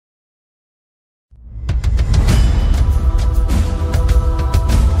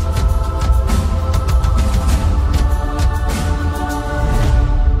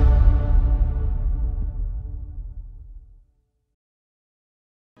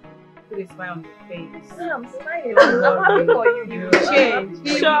put a smile on your face. Yeah, I'm smiling. I'm happy for you. You change.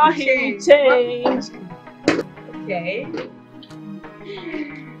 Sure, he change. Okay.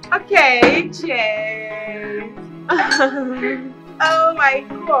 Okay, change. Oh my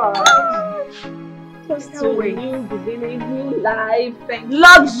gosh. Just to you begin a new life.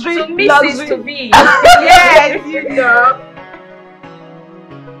 Luxury. To me, luxury. To be. Yes, you know.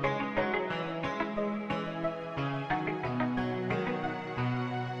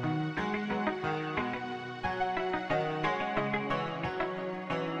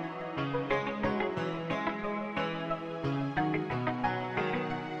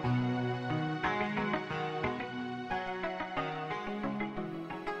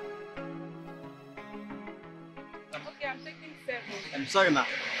 I'm sorry, ma'am.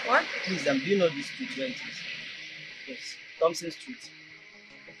 What? Please, do you know this street where it is? Yes, Thompson Street.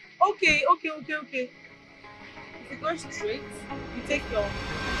 Okay. If you go straight, you take your...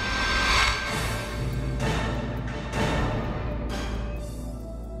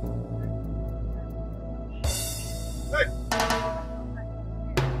 Hey!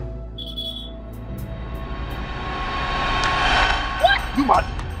 What? You mad?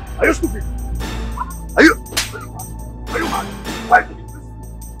 Are you stupid? Are you mad?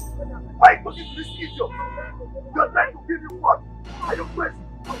 Why are you talking to this idiot? You're trying to give you what? Are you crazy?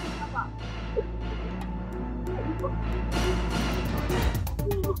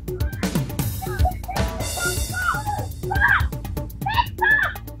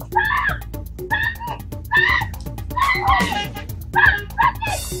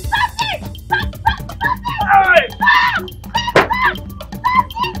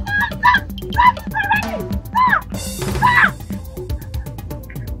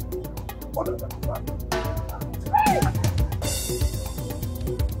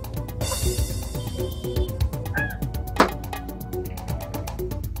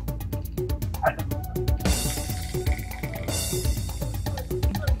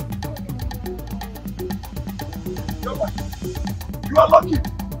 You are lucky.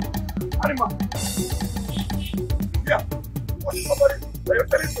 Animal. Yeah. What is somebody that you're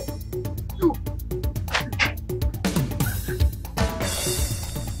telling me? You.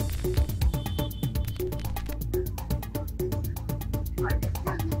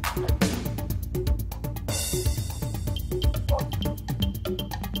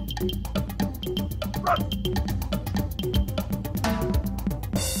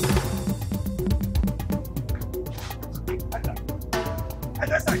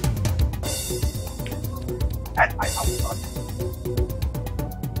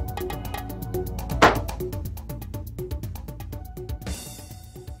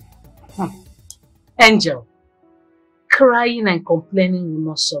 Angel, crying and complaining will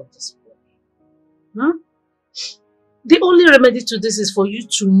not solve this problem. The only remedy to this is for you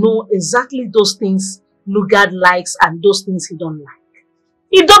to know exactly those things Lugard likes and those things he don't like.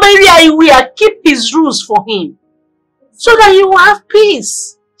 He don't keep his rules for him so that you will have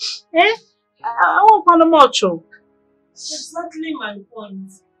peace. I won't find much. Exactly my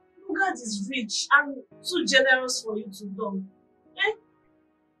point. Lugard is rich and too generous for you to dump.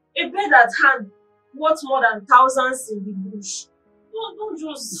 A bed at hand worth more than thousands in the bush. Don't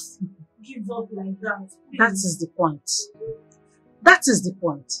just give up like that. Please. That is the point. That is the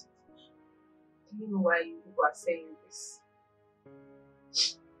point. Do you know why you people are saying this?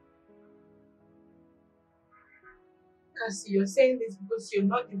 Because you're saying this because you're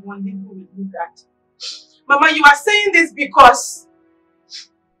not the one living with Lugard. Mama, you are saying this because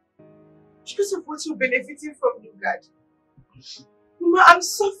of what you're benefiting from Lugard. Mama, I'm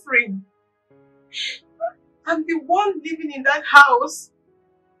suffering. I'm the one living in that house.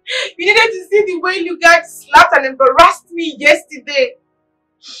 You needed to see the way Lugard slapped and embarrassed me yesterday.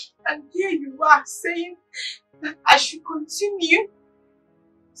 And here you are saying that I should continue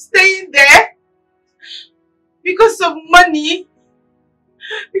staying there because of money.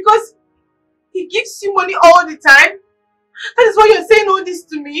 Because he gives you money all the time. That is why you're saying all this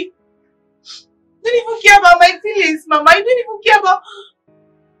to me. You don't even care about my feelings, Mama. You don't even care about...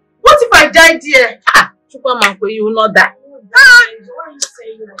 What if I died here? You will not die. Why are you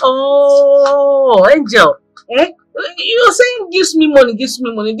saying that? Oh, Angel. You're saying gives me money. Do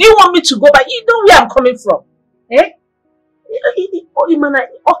you want me to go back? You know where I'm coming from.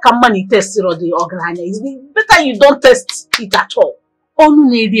 Money test it's better you don't test it at all.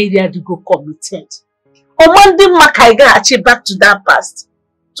 Only area to go committed. On Monday, Makaiga achieve back to that past.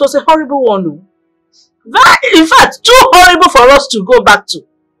 So it's a horrible one. In fact, too horrible for us to go back to.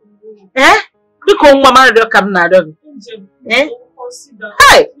 Because Mama come now. Hey!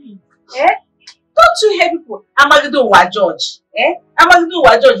 Don't you hear people? I'm going to do what, George? Eh?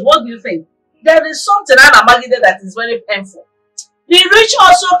 Amagide Judge, what do you think? There is something in Amagide that is very painful. The rich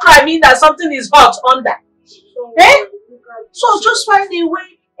also cry mean that something is hot under. Eh? So just find a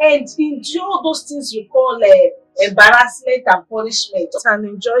way and endure those things you call embarrassment and punishment and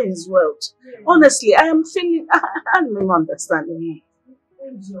enjoy his wealth. Honestly, I am feeling, I don't even understand you.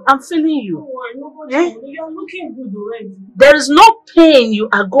 I'm feeling you. Eh? You are looking good already. There is no pain you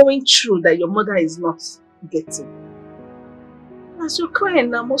are going through that your mother is not getting. As you're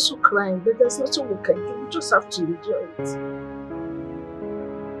crying, I'm also crying, but there's nothing we can do. We just have to enjoy it.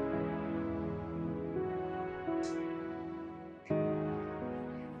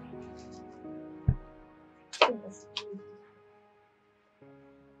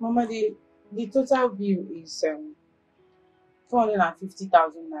 Mama, the total bill is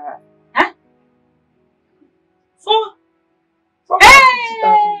 450,000 naira. Huh? 450,000.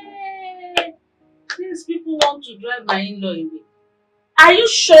 Hey! These people want to drive my in-law away. Are you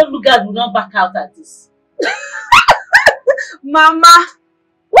sure Lugard will not back out at this? Mama,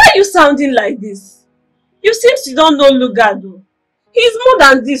 why are you sounding like this? You seem you don't know Lugard. He's more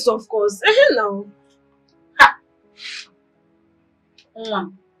than this, of course. Now.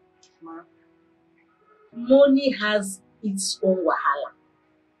 Money has its own wahala.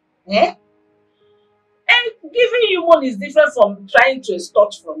 Eh? And giving you money is different from trying to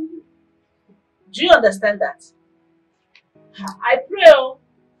extort from you. Do you understand that? I pray,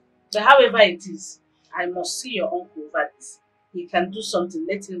 that however it is, I must see your uncle over this. He can do something,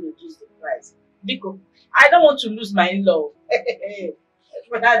 let him reduce the price. Because I don't want to lose my in-law.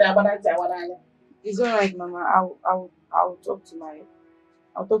 It's alright, Mama. I'll talk to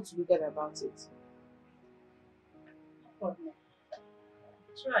Lugard about it.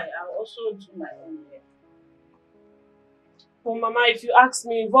 Try. I'll also do my own here. But Mama, if you ask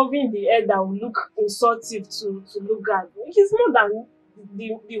me, involving the elder will look insultive to Lugard. He's more than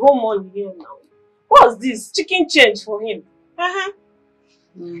the whole money here now. What's this? Chicken change for him.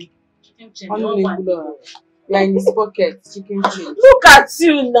 Chicken change. Yeah, in his pocket, chicken change. Look at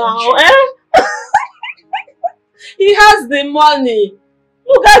you now, eh? He has the money.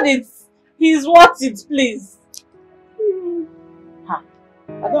 Look at it. He's worth it, please.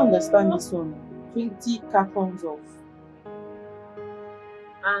 I don't understand this one. 20 cartons of.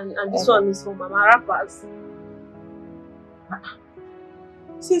 And this one is for Mama Rappers.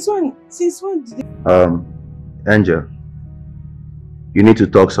 Since when did they... Angel, you need to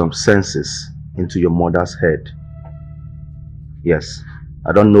talk some senses into your mother's head. Yes,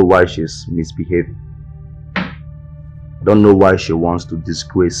 I don't know why she's misbehaving. I don't know why she wants to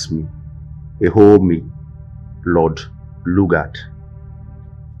disgrace me, me, Lord Lugard.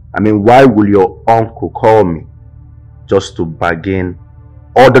 I mean, why will your uncle call me just to bargain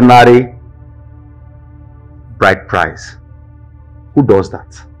ordinary bride price? Who does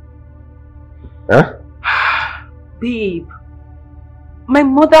that? Huh? Babe, my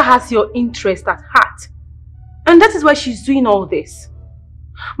mother has your interest at heart. And that is why she's doing all this.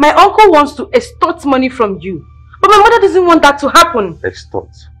 My uncle wants to extort money from you. But my mother doesn't want that to happen.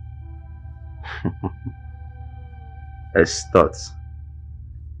 Extort. Extort.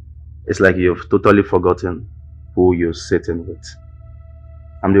 It's like you've totally forgotten who you're sitting with.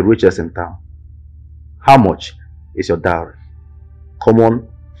 I'm the richest in town. How much is your dowry? Common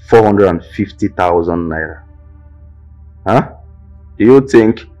 450,000 naira. Huh? Do you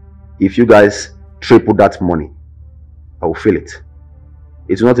think if you guys triple that money, I will feel it?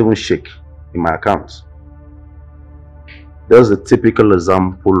 It will not even shake in my account. There's a typical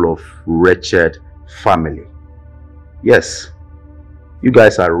example of wretched family. Yes, you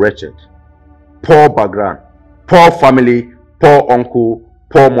guys are wretched. Poor background, poor family, poor uncle,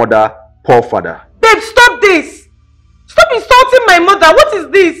 poor mother, poor father. Babe, stop this! Stop insulting my mother! What is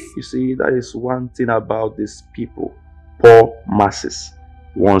this? You see, that is one thing about these people. Poor masses.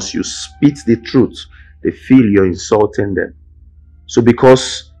 Once you spit the truth, they feel you're insulting them. So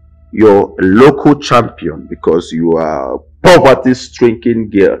because you're a local champion, because you are a poverty-stricken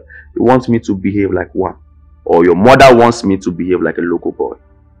girl, you want me to behave like one. Or your mother wants me to behave like a local boy.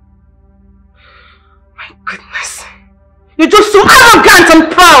 My goodness. You're just so arrogant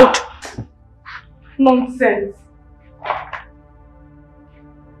and proud. Nonsense.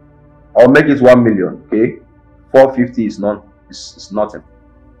 I'll make it 1 million, okay? 450 is nothing.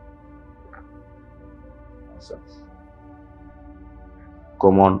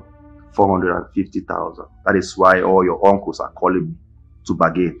 Come on, 450,000. That is why all your uncles are calling me to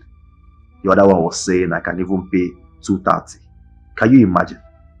bargain. The other one was saying I can even pay 230. Can you imagine?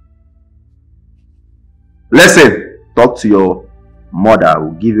 Listen, talk to your mother. I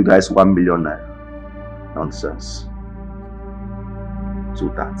will give you guys 1 million naira. Nonsense.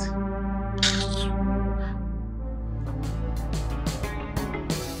 230.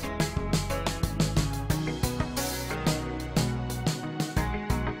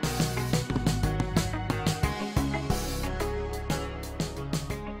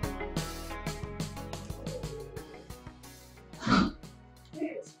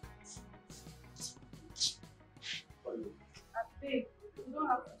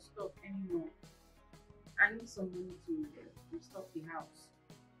 I need some money to restock the house.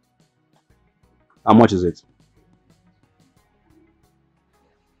 How much is it?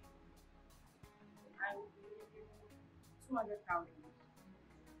 I will be 200,000.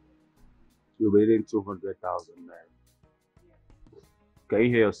 You're waiting 200,000 naira. Can you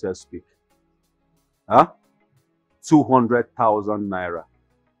hear yourself speak? Huh? 200,000 naira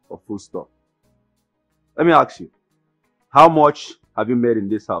for full stop. Let me ask you, how much have you made in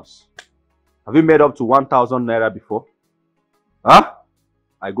this house? Have you made up to 1,000 naira before? Huh?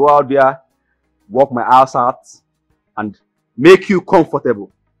 I go out there, work my ass out, and make you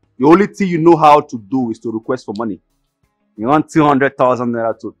comfortable. The only thing you know how to do is to request for money. You want 200,000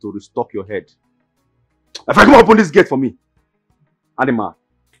 naira to restock your head. If I come open this gate for me, Anima,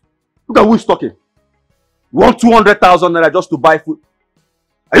 look at who is talking. You want 200,000 naira just to buy food?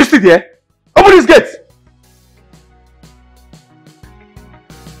 Are you still there? Open this gate!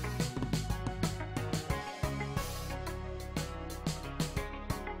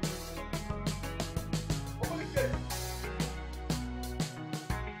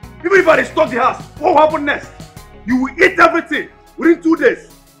 Even if I restock the house, what will happen next? You will eat everything within 2 days.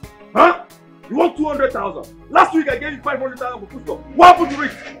 Huh? You want 200,000. Last week I gave you 500,000 for food stuff. What happened to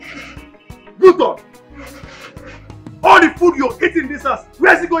it? Good done. All the food you're eating in this house,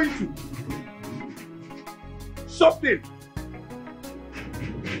 where is it going to? Something.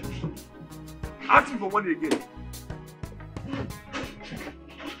 Ask me for money again.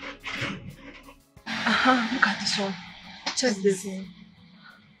 Look at this one. Check this.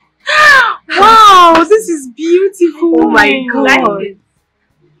 Wow, this is beautiful. Oh my God. Like it.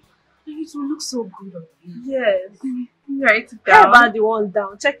 It will look so good on you. Yes. Write it How down. about the one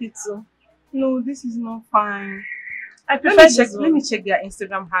down? Check it too. No, this is not fine. I prefer Let this me check their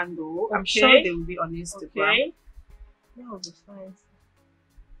Instagram handle. I'm sure they will be on Instagram. Okay. That will be fine.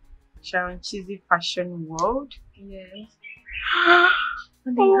 Sharon Cheesy Fashion World. Yes.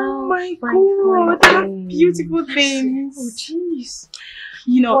 Oh my God, they have beautiful things. Oh jeez.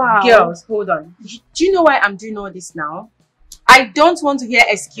 You know, Wow. girls, hold on. Do you know why I'm doing all this now? I don't want to hear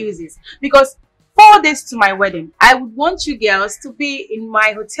excuses because 4 days to my wedding, I would want you girls to be in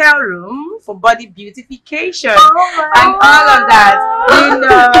my hotel room for body beautification and all of that.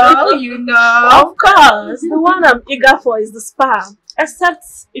 You know. Of course. The one I'm eager for is the spa. Except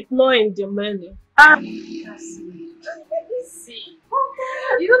it's not in the menu.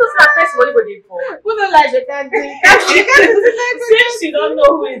 You don't know that person what for. Who don't like the country? Since you don't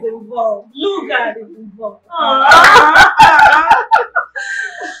know who is involved, Lugard is involved. Wow.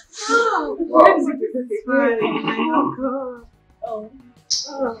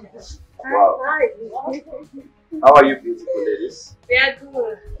 Wow. How are you beautiful ladies? They are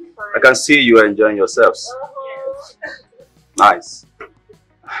good. I can see you are enjoying yourselves. Nice.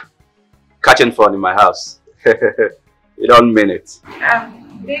 Catching fun in my house. You don't mean it.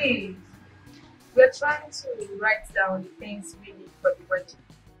 Babe, we're trying to write down the things we need for the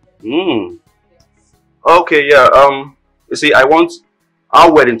wedding. Okay, yeah. You see, I want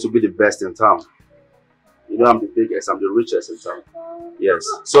our wedding to be the best in town. You know, I'm the biggest, I'm the richest in town. Yes.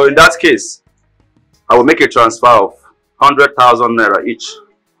 So in that case, I will make a transfer of 100,000 naira each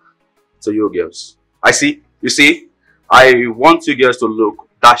to you girls. You see, I want you girls to look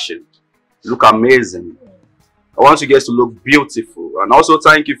dashing, look amazing. I want you guys to look beautiful, and also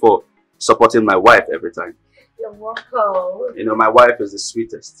thank you for supporting my wife every time. You're welcome. You know, my wife is the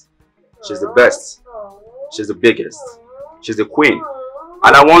sweetest. She's the best. She's the biggest. She's the queen.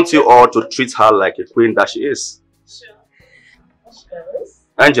 And I want you all to treat her like a queen that she is. Sure.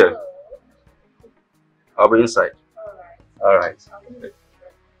 Angel, I'll be inside. Alright.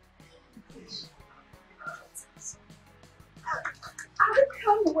 I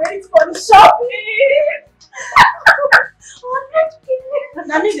can't wait for the shopping.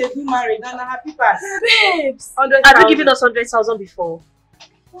 That means they do married and a happy pass. Babes, 100,000. have you given us 100,000 before?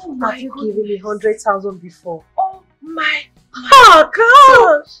 Oh my Have you given me 100,000 before? Oh my. Oh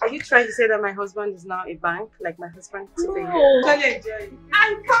gosh! Are you trying to say that my husband is now a bank? Like my husband today? No. Totally enjoy it.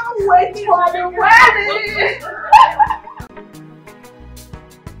 I can't wait for the wedding.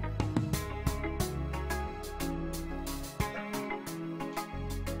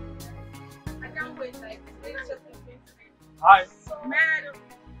 I can't wait. Like, Hi. Merry ahead.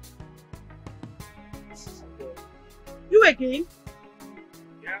 You again?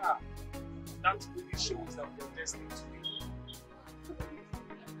 Yeah, that really shows that we're destined to be.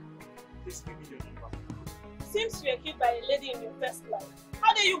 Please give me your number. Seems you were killed by a lady in your first life.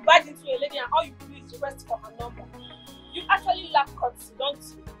 How dare you bite into a lady and all you do is request for her number? You actually lack courtesy, don't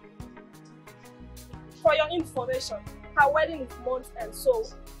you? For your information, her wedding is months and so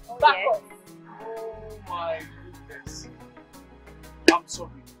back off. Oh my goodness. I'm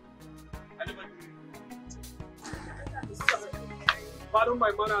sorry. I never knew you. Pardon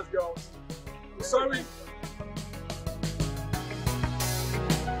my manners, girls. I'm sorry.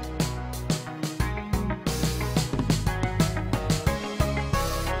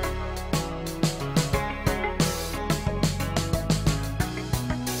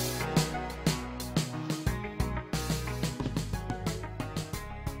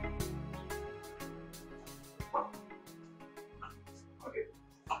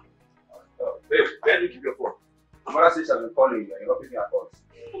 Keep your phone. Mother says I've been calling you and you're not picking her calls.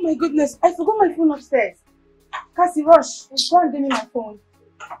 Oh my goodness, I forgot my phone upstairs. Cassie, rush. Go and give me my phone.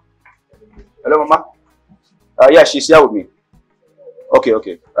 Hello, Mama. Yeah, she's here with me. Okay. You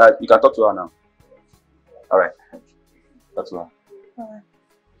can talk to her now. Alright. Talk to her. Alright.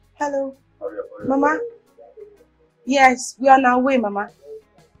 Hello. Hurry up. Mama? Yes, we are on our way, Mama.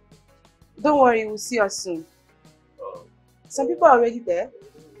 Don't worry, we'll see us soon. Some people are already there.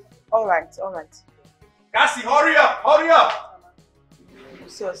 Alright. Cassie, hurry up! We'll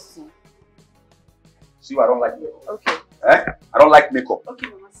see us soon. See, I don't like makeup. Okay. I don't like makeup. Okay,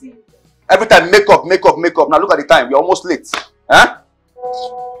 Mama, see you. Every time makeup. Now look at the time. You're almost late.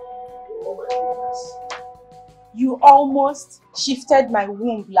 You almost shifted my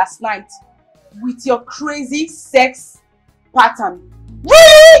womb last night with your crazy sex pattern.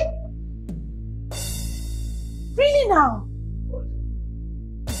 Really? Really now?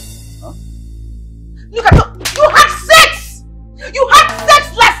 Huh? Look at you had sex! You had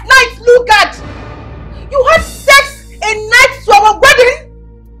sex last night, Lugard! You had sex a night to our wedding?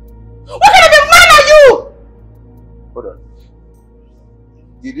 What kind of a man are you? Hold on.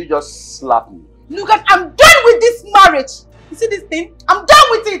 Did you just slap me? Lugard, I'm done with this marriage. You see this thing? I'm done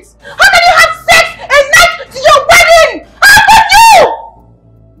with it. How can you have sex a night to your wedding? How can you?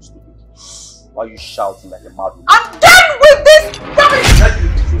 You stupid. Why are you shouting like a mad woman? I'm done with this rubbish.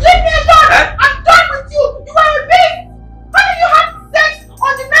 Leave me alone. I'm done with you. You are a beast. How can you have sex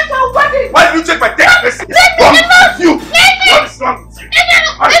on the night of our wedding? Why did you check my text message? Leave me alone. What is wrong with you?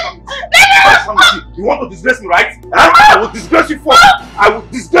 What is wrong with you? You want to disgrace me, right? I will disgrace you first. I will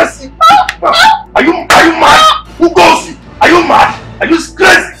disgrace you. Are you mad? Who calls you? Are you mad? Are you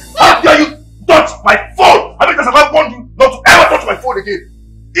crazy? How dare you touch my phone? How many times have I warned you not to ever touch my phone again?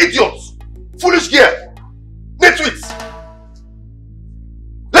 Idiots! Foolish girl! Nitwits!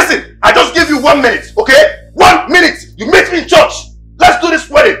 Listen, I just gave you 1 minute, okay? 1 minute! You met me in church! Let's do this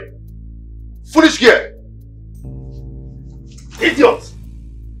wedding! Foolish girl! Idiot!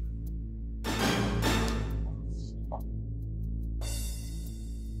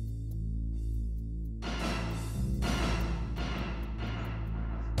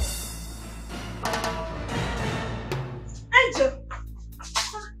 Angel!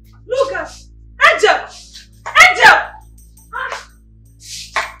 Lucas! Angel! Angel!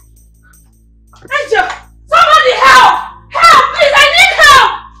 Angel! Somebody help! Help! Please, I need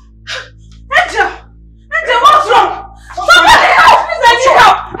help! Angel! Angel, what's wrong? Somebody help! Please, I need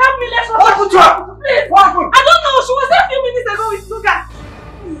help! Help me, let's go. What happened to her? Please! What happened? I don't know. She was there a few minutes ago with Lucas.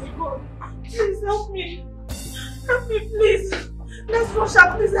 Oh God. Please help me. Help me, please. Let's rush her.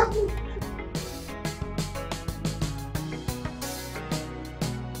 Please help me.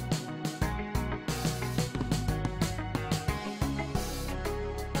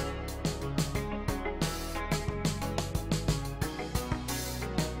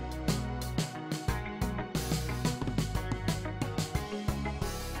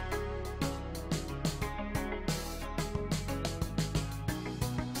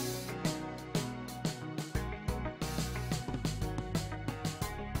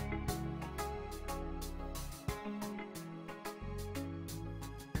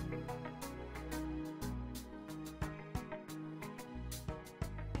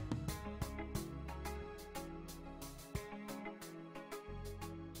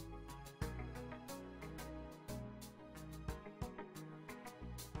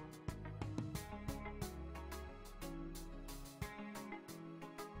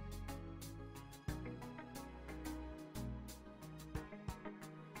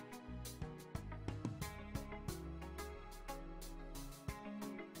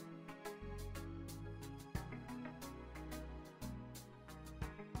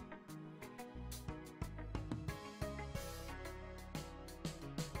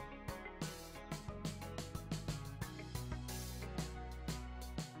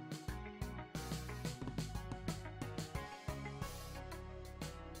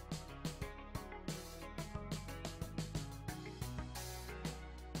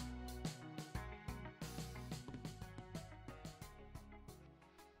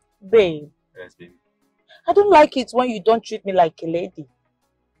 Babe. Yes, baby. I don't like it when you don't treat me like a lady.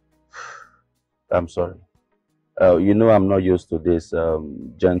 I'm sorry. You know I'm not used to this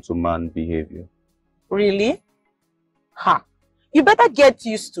gentleman behavior. Really? Ha. You better get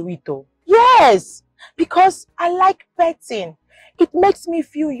used to it though. Yes, because I like petting. It makes me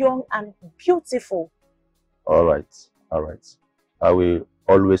feel young and beautiful. All right. I will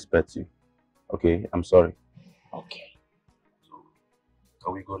always pet you. Okay, I'm sorry. Okay.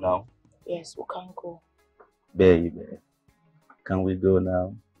 Can we go now? Yes, we can go. Baby, can we go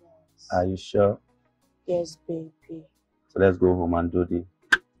now? Yes. Are you sure? Yes, baby. So let's go home and do the...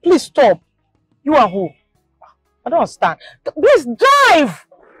 Please stop. You are who? I don't understand. Please drive!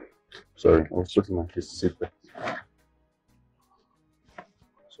 Sorry, I was putting my face to sit there.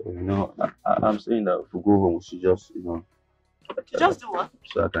 So, you know, I'm saying that if we go home, we should just, you know... To just do what?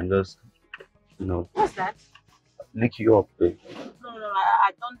 So I can just, you know... What's that? Lick you up, babe. No,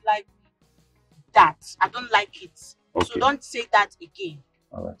 I don't like that. I don't like it. Okay. So don't say that again.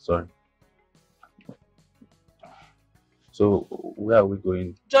 Alright, sorry. So, where are we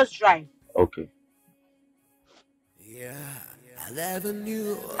going? Just drive. Okay. Yeah, I never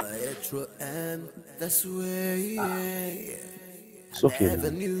knew it would end this way. It's okay,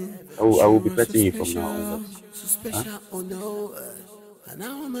 man. I will be petting you from now on. So special, oh no, and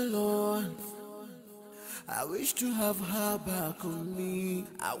now I'm alone. I wish to have her back on me.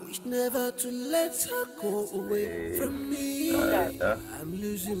 I wish never to let her go away from me. I'm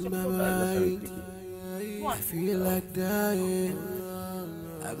losing my mind. I feel like dying.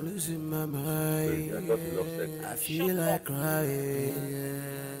 I'm losing my mind. I feel like crying.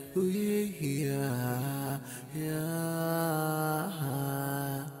 Ooh, yeah, yeah.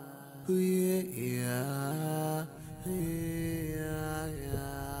 Ooh, yeah, yeah.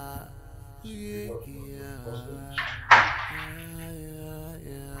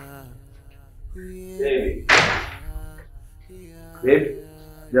 Baby. Babe,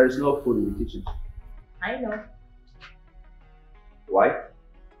 there is no food in the kitchen. I know. Why?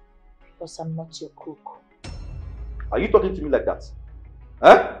 Because I'm not your cook. Are you talking to me like that?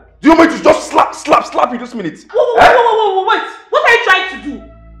 Huh? Do you want me to just slap you this minute? Whoa, wait! What are you trying to do?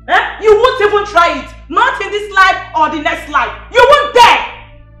 You won't even try it. Not in this life or the next life. You won't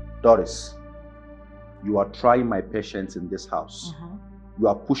dare! Doris, you are trying my patience in this house. You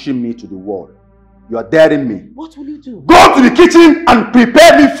are pushing me to the wall. You are daring me. What will you do? Go to the kitchen and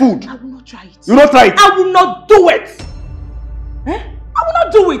prepare me food. I will not try it. You will not try it? I will not do it. I will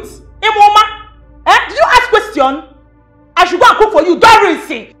not do it. Hey, Mama. Did you ask question? I should go and cook for you. Don't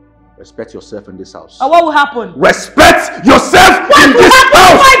reason. Respect yourself in this house. And what will happen? Respect yourself in this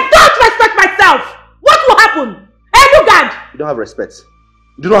house! I don't respect myself! What will happen? Hey, Lugard! You don't have respect.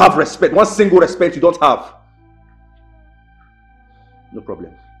 You do not have respect. One single respect you don't have. No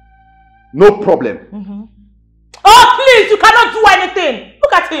problem. No problem. Oh, please! You cannot do anything!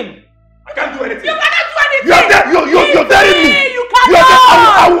 Look at him! I can't do anything. You cannot do anything! You're daring me! You cannot!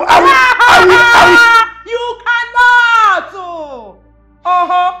 You cannot!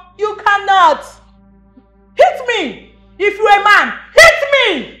 You cannot! Hit me! If you're a man, hit me!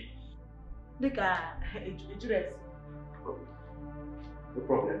 Look at dress. No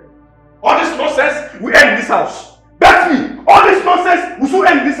problem. All this nonsense will end in this house. Bet me! All this nonsense will soon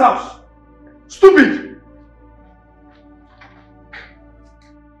end in this house. Stupid!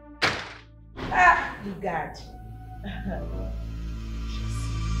 Lugard.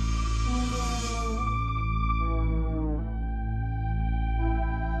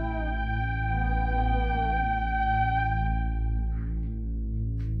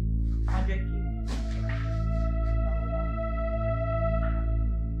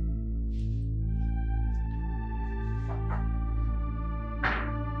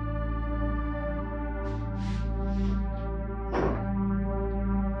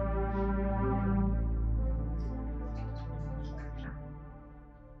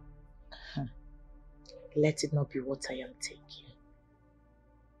 Let it not be what I am taking.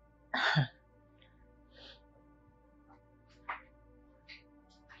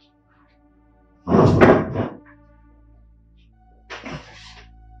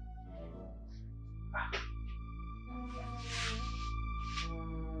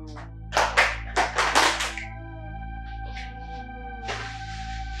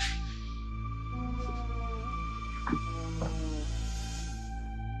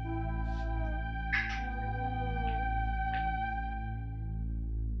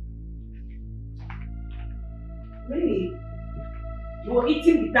 Really? You are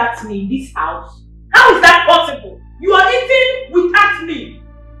eating without me in this house? How is that possible? You are eating without me.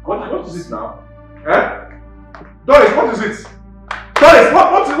 What is it now? Doris, what is it? Guys,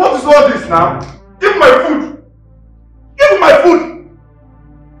 what is all this now? Give me my food! Give me my food!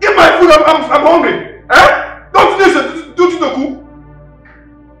 Give me my food! I'm hungry! Eh? Don't you know cook?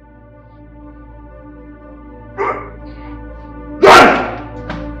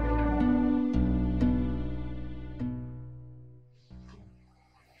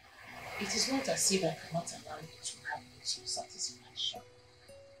 It is not as if I cannot allow you to have some satisfaction.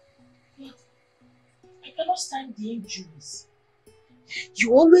 But I cannot stand the injuries.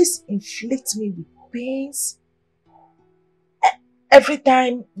 You always inflict me with pains. Every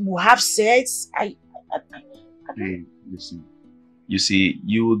time we have sex, I Hey, listen. You see,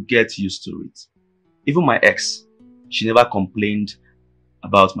 you will get used to it. Even my ex, she never complained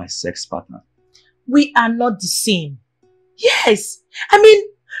about my sex partner. We are not the same. Yes. I mean,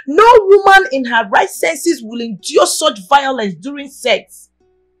 no woman in her right senses will endure such violence during sex.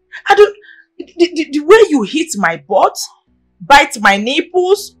 The way you hit my butt, bite my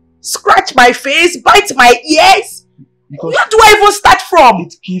nipples, scratch my face, bite my ears. Because where do I even start from?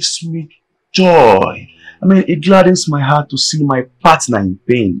 It gives me joy. I mean, it gladdens my heart to see my partner in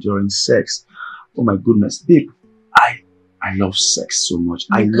pain during sex. Oh my goodness, babe, I love sex so much.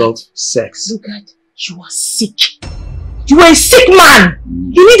 I love sex. Lugard, you are sick. You are a sick man.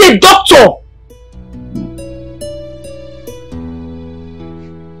 You need a doctor.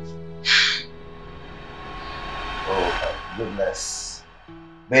 Oh my goodness.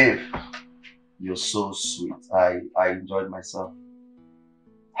 Babe, you're so sweet. I enjoyed myself.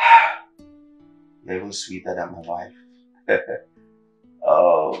 You're even sweeter than my wife.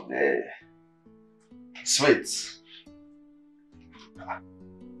 Oh, babe. Sweet.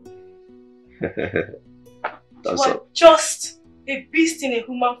 You are just a beast in a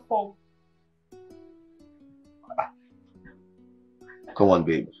human form. Come on,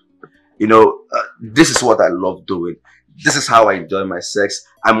 babe. You know, this is what I love doing. This is how I enjoy my sex.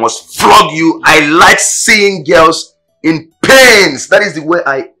 I must flog you. I like seeing girls in pains. That is the way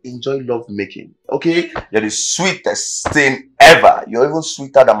I enjoy love making. Okay? You're the sweetest thing ever. You're even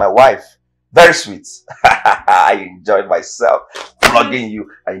sweeter than my wife. Very sweet. I enjoyed myself flogging you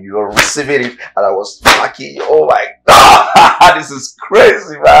and you were receiving it and I was fucking you. Oh my God. This is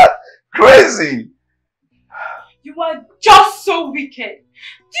crazy, man. Crazy. You are just so wicked.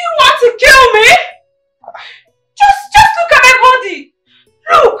 Do you want to kill me? Just look at my body.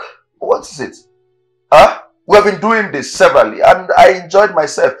 Look. What is it? Huh? We have been doing this severally and I enjoyed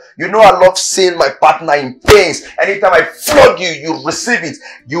myself. You know I love seeing my partner in pains. Anytime I flog you, you receive it.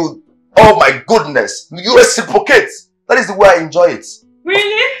 Oh my goodness. You reciprocate. That is the way I enjoy it.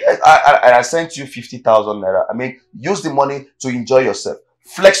 Really? Yes, I sent you 50,000 naira. I mean, use the money to enjoy yourself.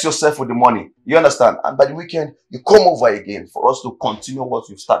 Flex yourself with the money. You understand? And by the weekend, you come over again for us to continue what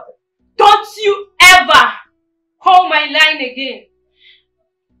you've started. Don't you ever call my line again.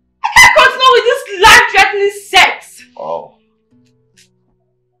 I can't continue with this life-threatening sex. Oh.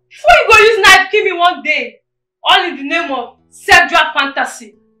 Before you go use knife kill me one day, all in the name of sexual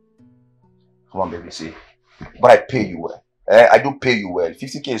fantasy. Come on, baby, see. But I pay you well. I do pay you well.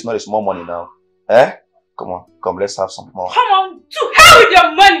 50K is not a small money now. Come on, come, let's have some more. Come on, to hell with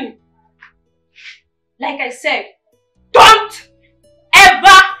your money. Like I said, don't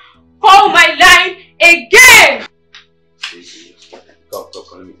ever call my line again.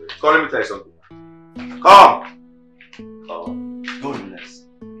 Come, let me tell you something. Come. Oh, goodness.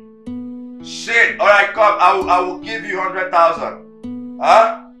 Shit, alright, come. I will give you 100,000.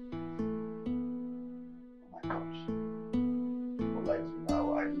 Huh?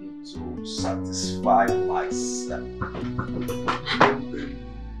 To satisfy myself.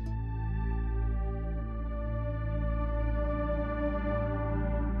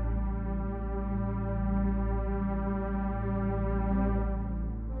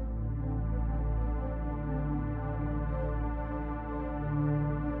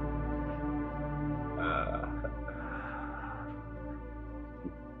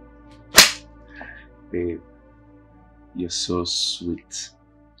 Babe, you're so sweet.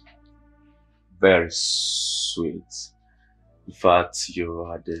 Very sweet. In fact, you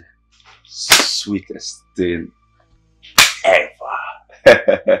are the sweetest thing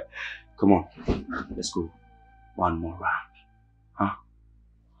ever. Come on, let's go. One more round. Huh?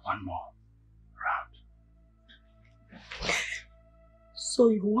 One more round. So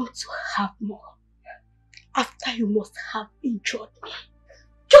you want to have more? After you must have injured me.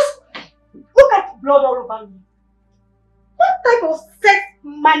 Just look at the blood all over me. What type of sex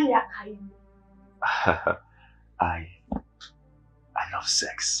maniac are you? I love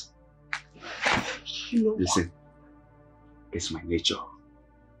sex. You know listen, it's my nature.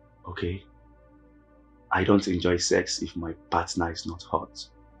 Okay? I don't enjoy sex if my partner is not hot.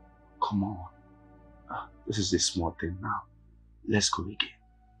 Come on. This is a small thing now. Let's go again.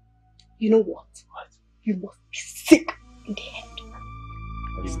 You know what? What? You must be sick in the head.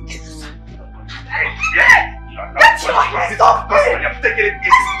 Hey, yeah! Get your hands off me! I'm taking it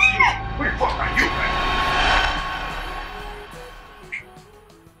easy. Who the fuck are you, man?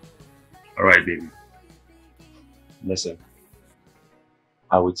 Alright, baby. Listen.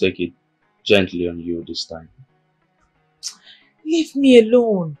 I will take it gently on you this time. Leave me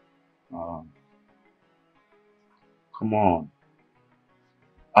alone. Come on.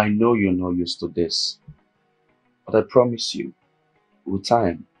 I know you're not used to this. But I promise you, with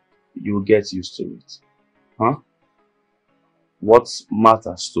time, you'll get used to it. Huh? What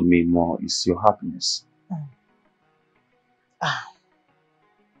matters to me more is your happiness.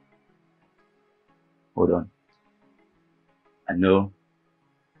 Hold on. I know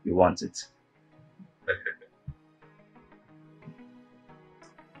you want it.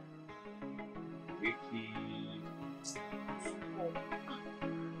 Vicky.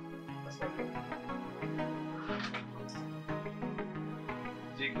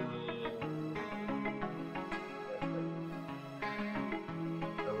 Jiggle.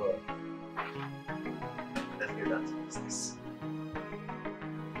 Let's get down to business.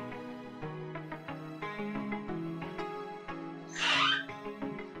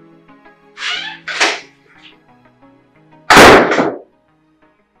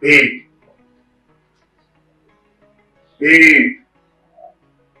 Babe. Babe.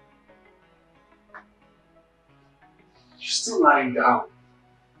 You're still lying down.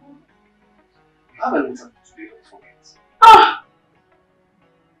 You have a little to do, don't forget. Ah!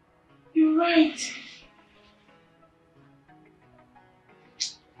 You're right.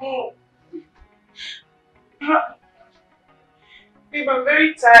 Oh. Babe, I'm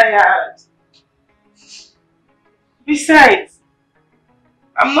very tired. Besides,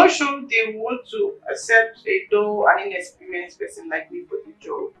 I'm not sure they want to accept a dull and inexperienced person like me for the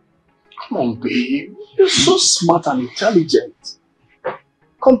job. Come on, babe. You're so smart and intelligent.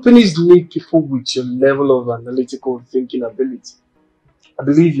 Companies need people with your level of analytical thinking ability. I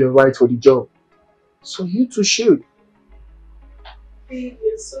believe you're right for the job. So you too should. Babe,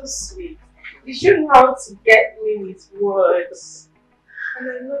 you're so sweet. You should know how to get me with words. And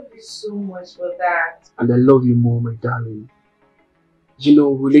I love you so much for that. And I love you more, my darling. You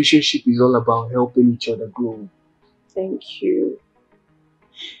know, relationship is all about helping each other grow. Thank you.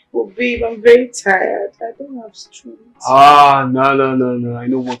 Oh, babe, I'm very tired. I don't have strength. No. I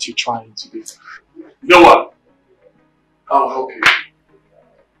know what you're trying to do. You know what? I'll help you.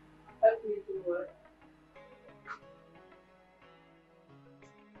 Help me do what?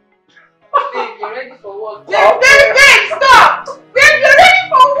 Babe, you're ready for work. Babe, stop! Babe, you're ready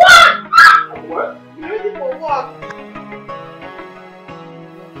for work! What? You're ready for work.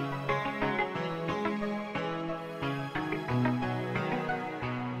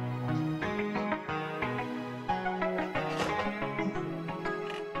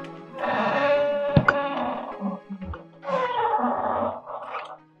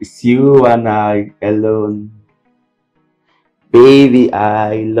 It's you and I alone. Baby,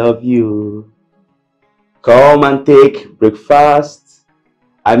 I love you. Come and take breakfast.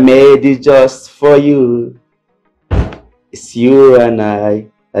 I made it just for you. It's you and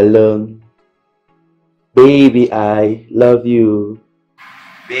I alone. Baby, I love you.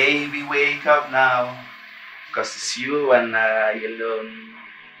 Baby, wake up now. 'Cause it's you and I alone.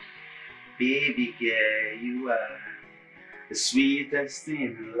 Baby girl, you are the sweetest thing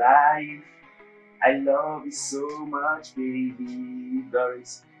in life. I love you so much, baby.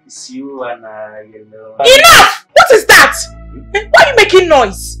 Doris, it's you and I alone. Enough! What is that? Why are you making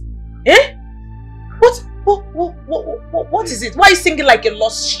noise? Eh? What is it? Why are you singing like a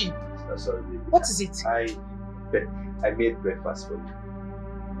lost sheep? Sorry, baby. What is it? I made breakfast for you.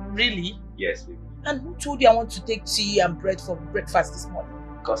 Really? Yes, baby. And who told you I want to take tea and bread for breakfast this morning?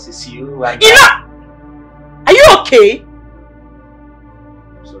 Because it's you and Enough! Are you okay?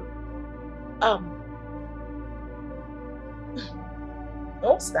 I'm sorry.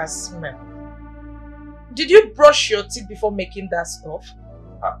 What's that smell? Did you brush your teeth before making that stuff?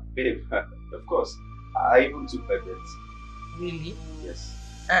 Babe, of course. I even took my bed. Really? Yes.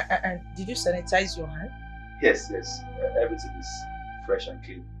 And did you sanitize your hand? Yes. Everything is fresh and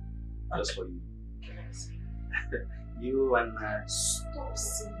clean. Just for you. You and I. Stop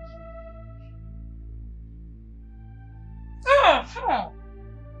singing.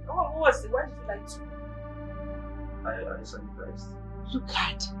 What was it? Why did you like to? I sanitized.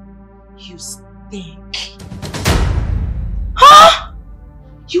 Lugard, you stink. Huh?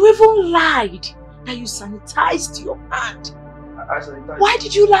 You even lied that you sanitized your hand. I sanitized. Why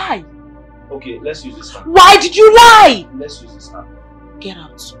did you lie? Okay, let's use this hand. Why did you lie? Let's use this hand. Get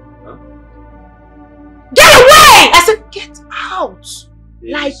out. Huh? Get away! I said get out.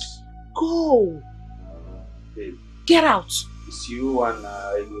 Yes. Like, go. Babe. Get out. It's you and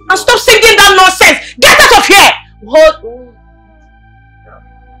I. And stop singing that nonsense! Get out of here! What? Oh. Yeah.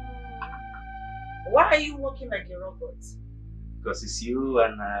 Why are you walking like a robot? Because it's you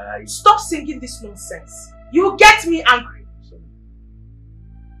and I. Stop singing this nonsense. You get me angry. Sorry.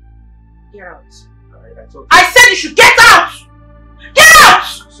 Get out. I said you should get out! Get out!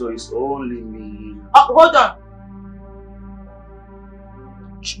 So it's only me. Hold on.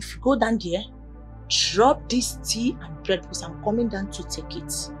 If you go down there, drop this tea and bread because I'm coming down to take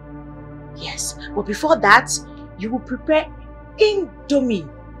it. Yes, but before that, you will prepare Indomie,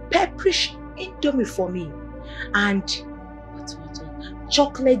 pepperish Indomie for me. And what?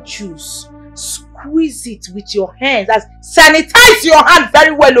 Chocolate juice. Squeeze it with your hands. Sanitize your hand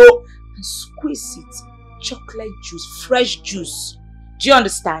very well, oh, and squeeze it. Chocolate juice, fresh juice. Do you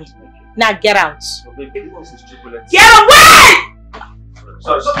understand? Now get out. So baby, this is chocolate. Get away!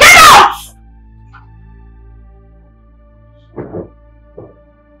 Sorry. Get out!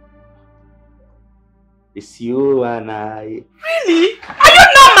 It's you and I. Really? Are you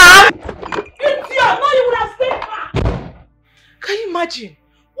normal? If you are not, you would have stayed back. Can you imagine?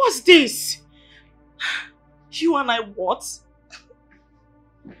 What's this? You and I what?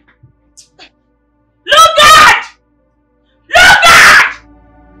 Lugard! Lugard!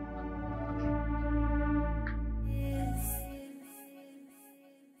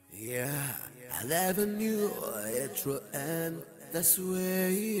 Yeah, I never knew it would end this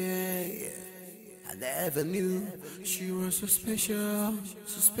way. I never knew she was so special,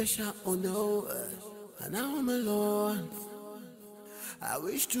 oh no. And now I'm alone. I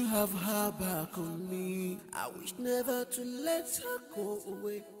wish to have her back on me. I wish never to let her go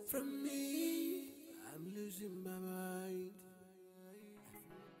away from me. I'm losing my mind.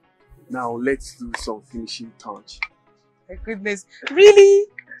 Now let's do some finishing touch. My goodness. Really?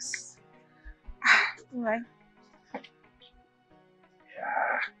 Yes. Alright.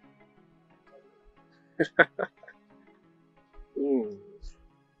 Yeah.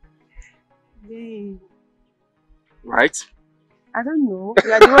 Yay. Right? I don't know.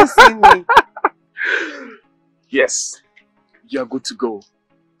 You are the one seeing me. Yes. You are good to go.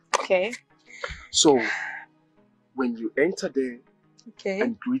 Okay. So, when you enter there Okay.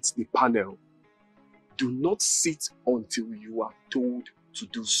 and greet the panel, do not sit until you are told to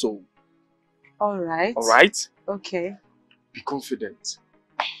do so. Alright. Alright? Okay. Be confident.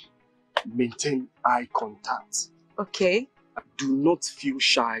 Maintain eye contact. Okay. Do not feel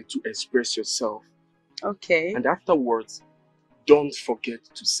shy to express yourself. Okay. And afterwards, don't forget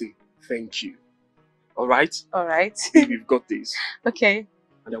to say thank you. Alright? Alright. We've got this. Okay.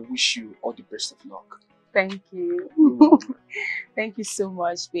 And I wish you all the best of luck. Thank you. Thank you so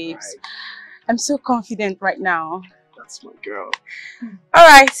much, babes. Right. I'm so confident right now. That's my girl.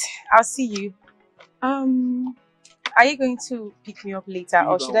 Alright, I'll see you. Are you going to pick me up later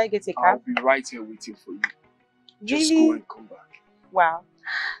or should I get a I'll cab? be right here waiting for you. Just Really? go and come back. Wow.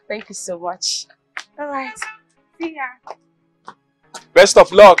 Thank you so much. Alright. See ya. Best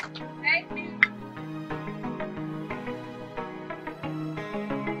of luck. Thank you.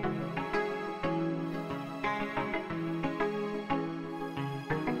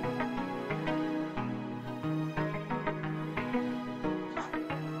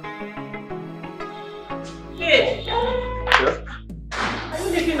 Hey, Yeah? are you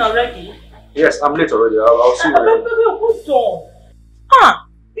leaving already? Yes, I'm late already. I'll see you later. Baby, hold on.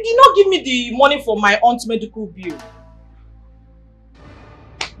 You did not give me the money for my aunt's medical bill.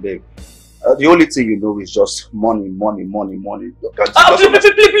 Babe, the only thing you know is just money. Please,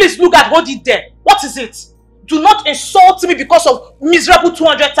 look at what it there. What is it? Do not insult me because of miserable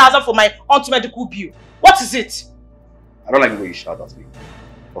 200,000 for my aunt's medical bill. What is it? I don't like the way you shout at me.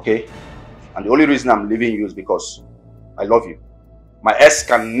 Okay? And the only reason I'm leaving you is because I love you. My ex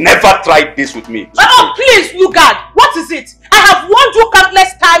can never try this with me. Oh, please, Lugard. What is it? I have warned you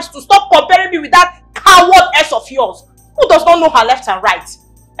countless times to stop comparing me with that coward ex of yours who does not know her left and right.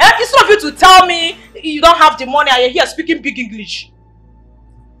 Instead of you to tell me you don't have the money and you're here speaking big English.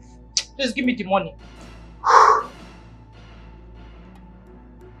 Please give me the money.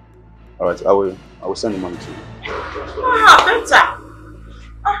 Alright, I will send the money to you. Better.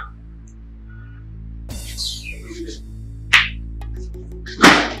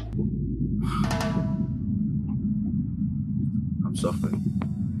 I'm suffering.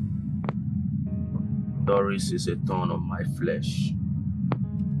 Doris is a thorn on my flesh.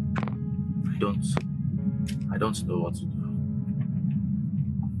 I don't know what to do.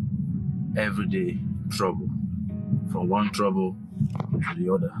 Every day, trouble. From one trouble to the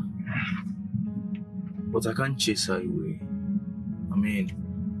other. But I can't chase her away. I mean,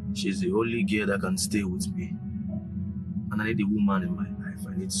 she's the only girl that can stay with me. And I need a woman in my life.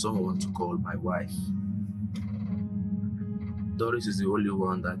 I need someone to call my wife. Doris is the only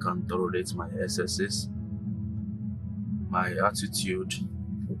one that can tolerate my excesses, my attitude.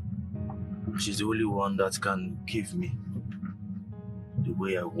 She's the only one that can give me the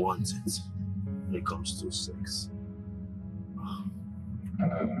way I want it when it comes to sex.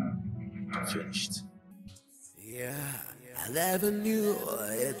 I'm finished. Yeah, I never knew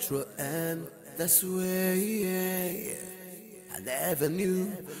it would end this way. I never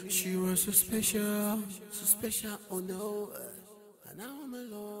knew she was so special, oh no. And now I'm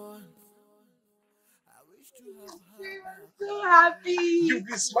alone. I wish to have her. I'm so happy. You've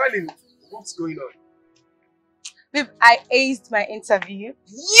been smiling. What's going on? Babe, I aced my interview.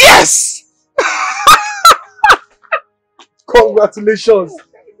 Yes! Congratulations.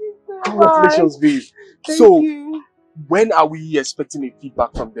 Congratulations, babe. Thank you. When are we expecting a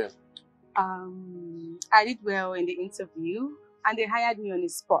feedback from them? I did well in the interview and they hired me on the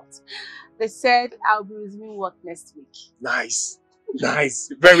spot. They said I'll be resuming work next week. Nice. Nice.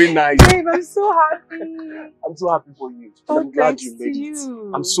 Very nice. Babe, I'm so happy. I'm so happy for you. Oh, I'm glad you made it.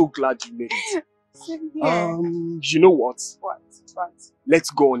 I'm so glad you made it. Same here. You know what? What? Let's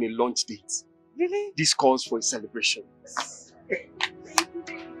go on a lunch date. Really? This calls for a celebration.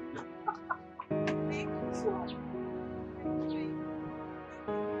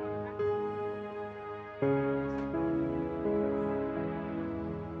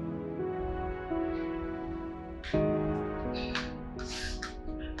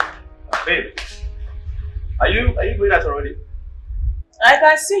 Babe, are you going out already? I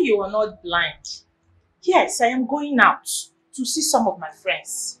can see you are not blind. Yes, I am going out to see some of my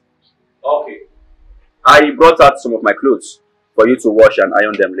friends. Okay. I brought out some of my clothes for you to wash and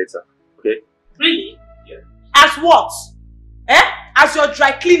iron them later. Okay? Really? Yeah. As what? As your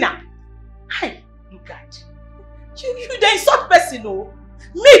dry cleaner? Hey, Lugard. You the insult person, oh.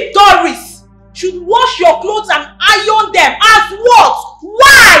 Me, Doris, should wash your clothes and iron them. As what?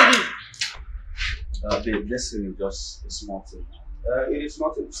 Why? Babe, this is just a small thing. It is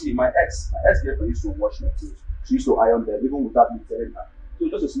nothing. See, my ex-girlfriend used to wash my clothes. She used to iron them even without me telling her. So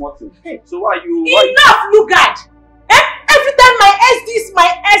just a small thing. Hey. So why you... Enough, Lugard! Every time my ex this,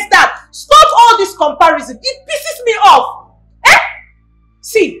 my ex that. Stop all this comparison. It pisses me off.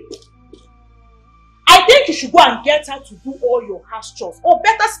 See, I think you should go and get her to do all your house chores. Or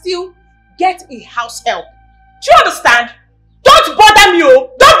better still, get a house help. Do you understand? Don't bother me,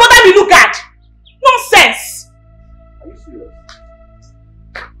 oh! Don't bother me, Lugard! Nonsense! Are you serious?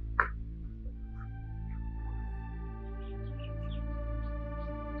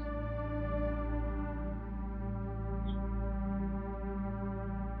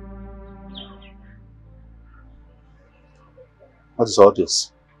 What is all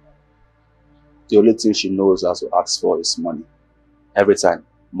this? The only thing she knows how to ask for is money. Every time,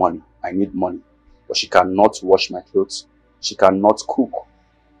 money. I need money. But she cannot wash my clothes. She cannot cook.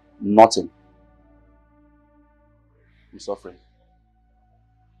 Nothing. I'm suffering.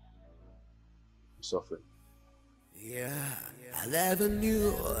 I'm suffering. Yeah, I never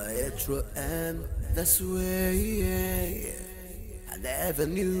knew it would end this way. I never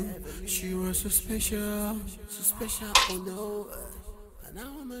knew she was so special, oh no. And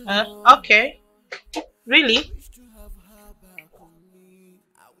now I'm alone. Okay. Really?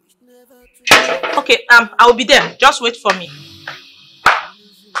 Okay, I will be there. Just wait for me.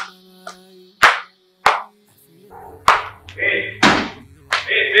 Hey!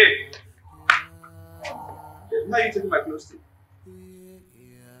 Where are you taking my clothes to?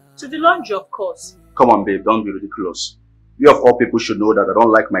 To the laundry, of course. Come on, babe, don't be ridiculous. You of all people should know that I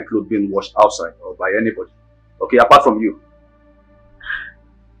don't like my clothes being washed outside or by anybody. Okay, apart from you.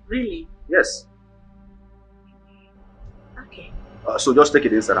 Really? Yes. Okay. So just take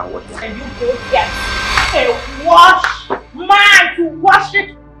it inside and wash it. And you go get a wash man to wash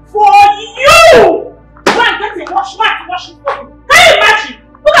it for you! Go and get a wash man to wash it for you. Can you imagine?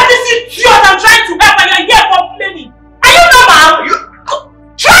 Look at this idiot I'm trying to help and you're here complaining. Are you normal?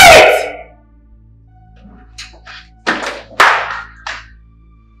 Try it!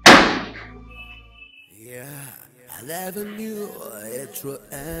 Yeah, I never knew it would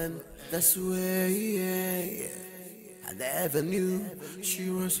end this way. I never knew she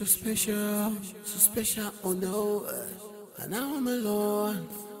was so special, oh no. And now I'm alone.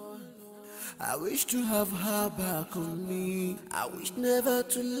 I wish to have her back on me. I wish never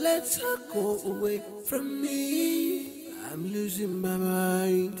to let her go away from me. I'm losing my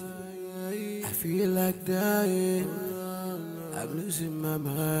mind. I feel like dying. I'm losing my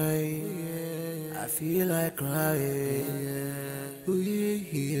mind. I feel like crying. Ooh,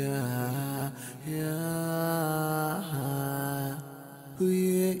 yeah, yeah. Ooh,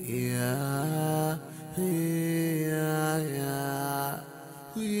 yeah, yeah, yeah.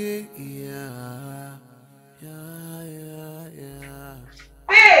 Ooh, yeah, yeah, yeah.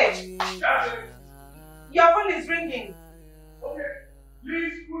 Hey! Your phone is ringing. Okay,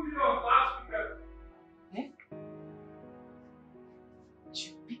 please put it on loudspeaker.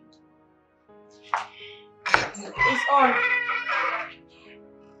 It's on.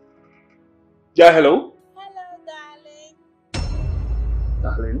 Yeah, hello? Hello, darling.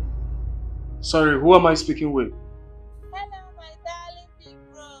 Darling? Sorry, who am I speaking with? Hello, my darling big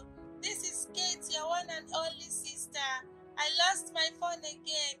bro. This is Kate, your one and only sister. I lost my phone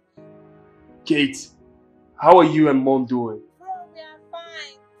again. Kate, how are you and Mom doing? Bro, we are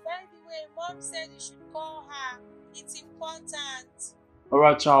fine. By the way, Mom said you should call her. It's important.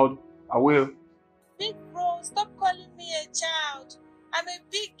 Alright, child, I will. Big bro, stop calling me a child. I'm a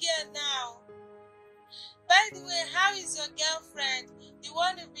big girl now. By the way, how is your girlfriend? The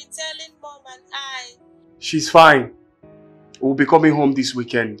one you've been telling Mom and I. She's fine. We'll be coming home this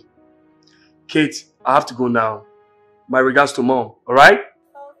weekend. Kate, I have to go now. My regards to Mom, alright?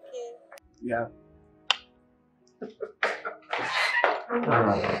 Okay. Yeah.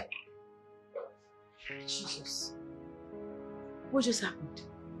 Jesus. What just happened?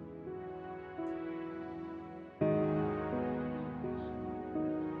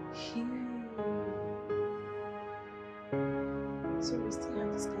 So we still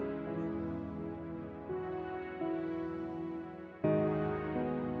have this kind of problem.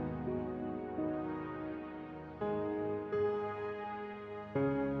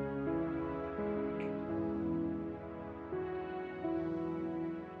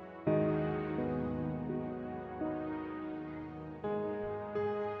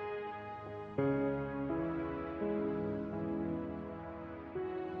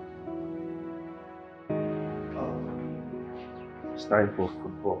 It's time for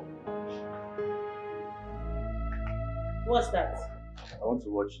football. What's that? I want to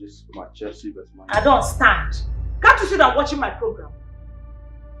watch this for my Chelsea versus Man. I don't stand. Can't you see that I'm watching my program?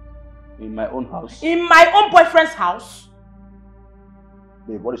 In my own house. In my own boyfriend's house?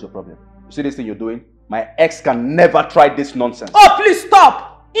 Babe, what is your problem? You see this thing you're doing? My ex can never try this nonsense. Oh, please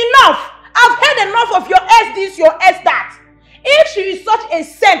stop! Enough! I've heard enough of your ex this, your ex that. If she is such a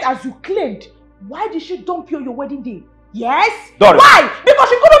saint as you claimed, why did she dump you on your wedding day? Yes? Doris. Why? Because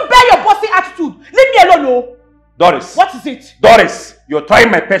she couldn't bear your bossy attitude. Leave me alone, no? Doris. What is it? Doris, you're trying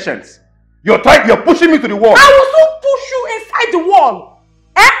my patience. You're pushing me to the wall. I will soon push you inside the wall.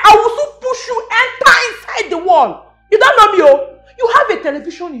 I will soon push you enter inside the wall. You don't know me, oh? You have a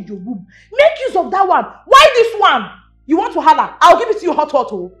television in your room. Make use of that one. Why this one? You want to holler? I'll give it to you hot,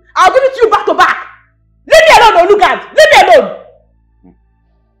 oh. I'll give it to you back to back. Leave me alone, oh, Lugard. Leave me alone.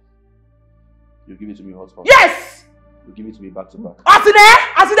 You give it to me hot. Yes. You give it to me back to back. As in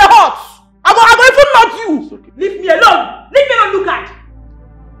the hot. I'm going to not you. Okay. Leave me alone. Leave me alone, Lugard.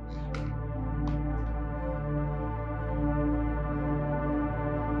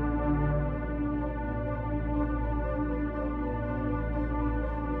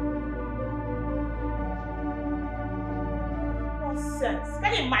 Nonsense.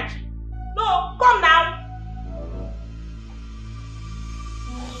 Can you imagine? No, come now.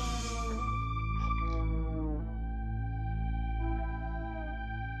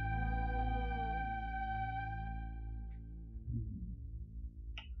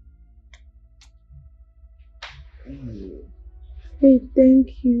 Hey,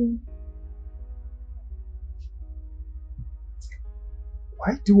 thank you.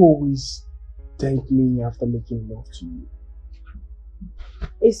 Why do you always thank me after making love to you?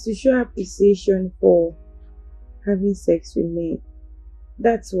 It's to show appreciation for having sex with me.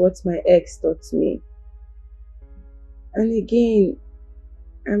 That's what my ex taught me. And again,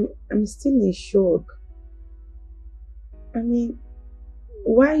 I'm still in shock. I mean,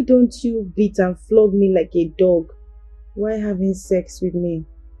 why don't you beat and flog me like a dog while having sex with me?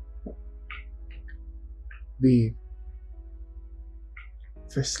 Babe,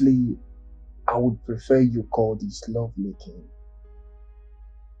 firstly, I would prefer you call this lovemaking.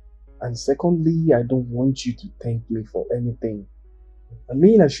 And secondly, I don't want you to thank me for anything. I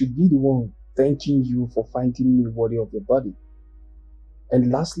mean, I should be the one thanking you for finding me worthy of your body.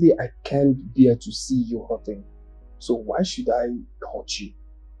 And lastly, I can't bear to see you hurting. So why should I hurt you?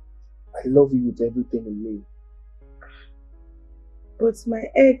 I I love you with everything in me. But my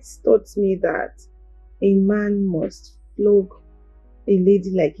ex taught me that a man must flog a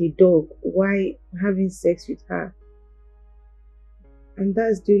lady like a dog while having sex with her. And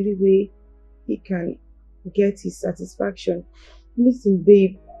that's the only way he can get his satisfaction. Listen,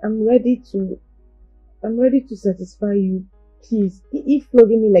 babe, I'm ready to satisfy you. Please, if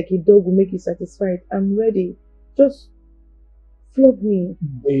flogging me like a dog will make you satisfied, I'm ready. Just flog me.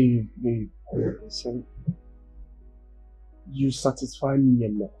 Babe, listen. You satisfy me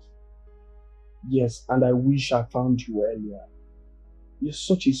enough. Yes, and I wish I found you earlier. You're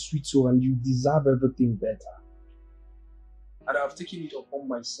such a sweet soul and you deserve everything better. And I've taken it upon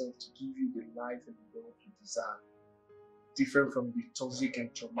myself to give you the life and the love you deserve. Different from the toxic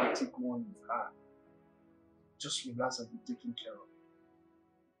and traumatic one you've had. Just relax and be taken care of.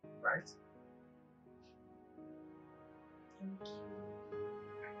 Right? Thank you.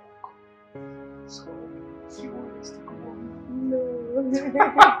 So, if you want us to go on. No.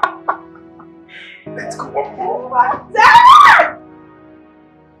 Let's go on more. What's that?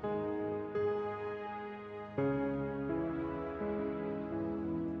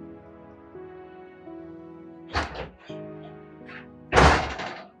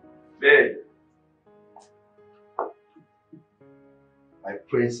 Babe. My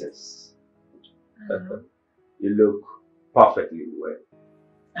princess. You look perfectly well.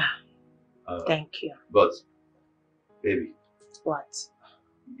 Thank you. But, baby. What?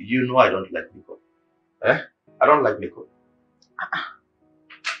 You know I don't like makeup. I don't like makeup.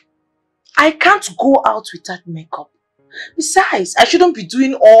 I can't go out without makeup. Besides, I shouldn't be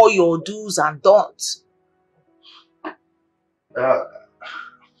doing all your do's and don'ts.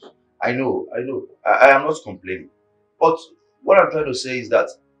 I know. I am not complaining. But what I'm trying to say is that,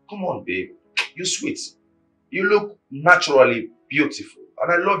 come on, babe. You're sweet. You look naturally beautiful.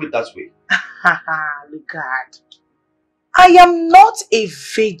 And I love it that way. Lugard. I am not a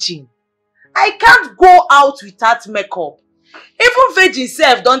virgin. I can't go out without makeup. Even virgin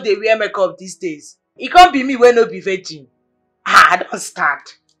self don't they wear makeup these days. It can't be me when no be virgin. I don't stand.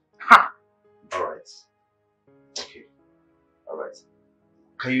 Alright. Okay. Alright.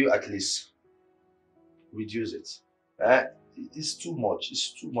 Can you at least reduce it? It's too much.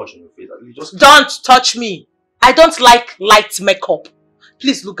 It's too much on your face. Just don't touch me. I don't like light makeup.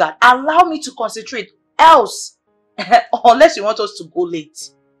 Please, Lugard, allow me to concentrate. Else, unless you want us to go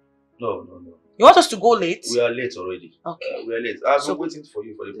late. No. You want us to go late? We are late already. Okay. We are late. I've been waiting for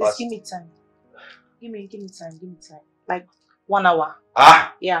you for the past. Give me time. Give me time. Like 1 hour.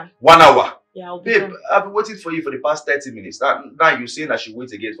 Yeah. 1 hour. Yeah, Babe, I've been waiting for you for the past 30 minutes. Now you're saying I should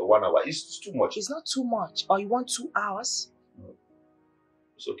wait again for 1 hour. It's too much. It's not too much. Or you want 2 hours? No.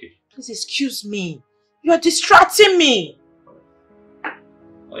 It's okay. Please excuse me. You are distracting me.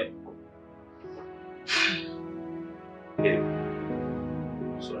 Okay. Babe.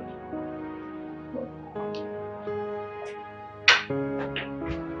 Sorry.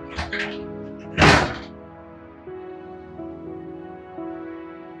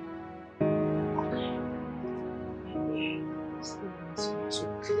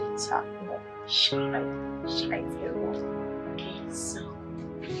 Shine very well. Okay, so.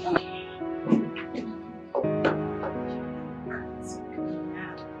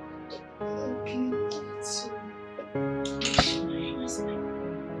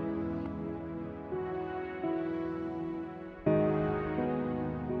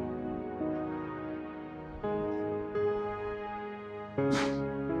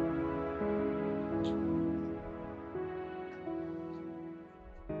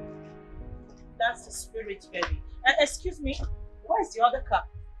 That's the spirit, baby. Excuse me, where is the other car?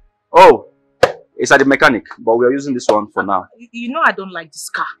 Oh, it's at the mechanic, but we are using this one for now. You know I don't like this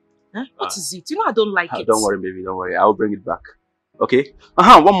car. What is it? You know I don't like it. Don't worry, baby, don't worry. I'll bring it back. Okay?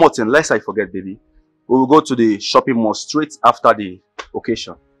 One more thing, lest I forget, baby. We will go to the shopping mall straight after the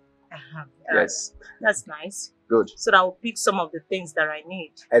occasion. Yes. That's nice. Good. So that I will pick some of the things that I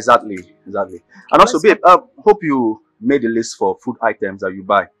need. Exactly. Okay, and also, babe, hope you made a list for food items that you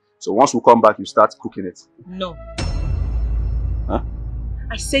buy. So once we come back, you start cooking it. No. Huh?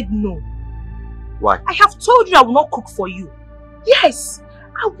 I said no. Why? I have told you I will not cook for you. Yes,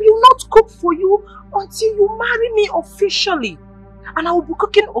 I will not cook for you until you marry me officially. And I will be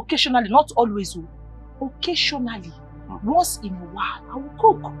cooking occasionally, not always. Occasionally. Once in a while, I will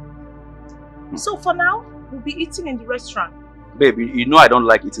cook. So for now, we'll be eating in the restaurant. Babe, you know I don't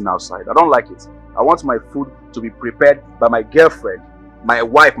like eating outside. I don't like it. I want my food to be prepared by my girlfriend. My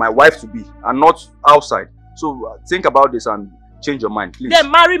wife to be, and not outside. So think about this and change your mind, please. Then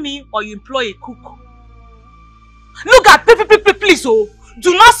marry me or you employ a cook. Look at, please, oh.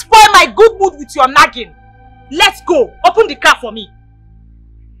 Do not spoil my good mood with your nagging. Let's go. Open the car for me.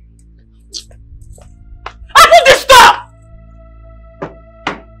 Open this door!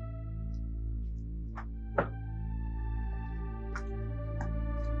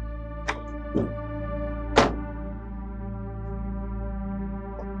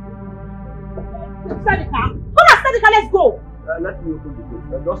 Start the car. Come on, start the car. Let's go. Let me open the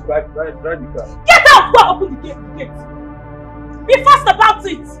gate. Just drive the car. Get out! Go open the gate. Be fast about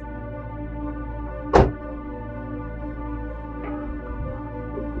it.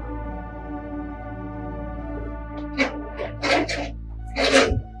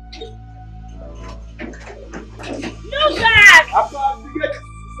 Lugard! After the gate is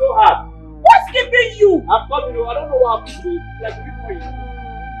so hard. What's keeping you? I'm coming. I don't know what happened to it. Like before you.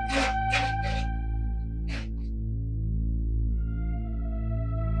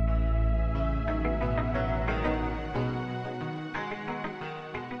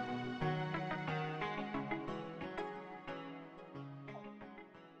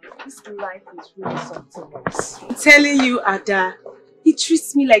 This life is really something else. I'm telling you, Ada, he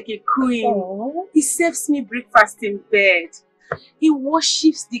treats me like a queen. Oh. He serves me breakfast in bed. He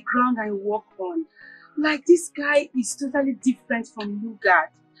worships the ground I walk on. Like, this guy is totally different from Lugard.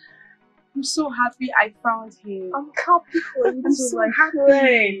 I'm so happy I found him. I'm happy for you. I'm so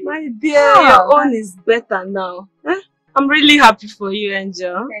happy. My dear, your own is better now. I'm really happy for you,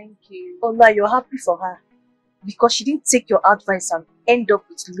 Angel. Thank you. Oh, now you're happy for her. Because she didn't take your advice and end up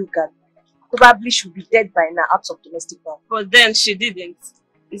with Lugard. Probably she'll be dead by now out of domestic violence. But then she didn't.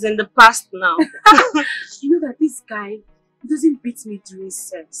 It's in the past now. You know that this guy doesn't beat me during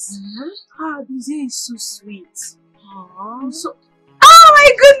sex. This guy is so sweet. So, oh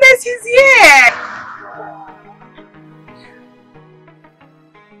my goodness, he's here!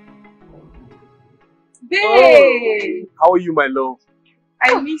 Babe! Oh, how are you, my love?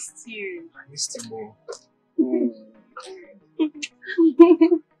 I missed you. I missed you more.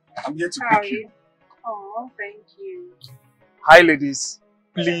 I'm here to pick you. Oh, thank you. Hi, ladies.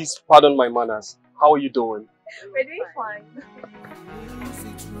 Please pardon my manners. How are you doing? We're doing fine.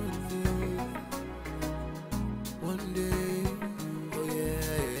 One day, oh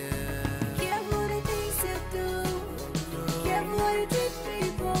yeah. Careful the things you do. Careful how you treat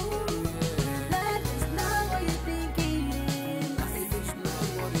people. Life is not what you think it is. Life is not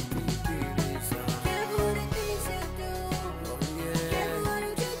what you think it is. Careful the things you do. Careful how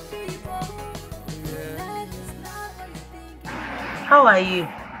you treat people. Life is not what you think it is. How are you?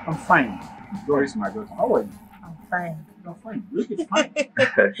 I'm fine. Doris, my daughter. How are you? I'm fine. You're fine. You look fine. I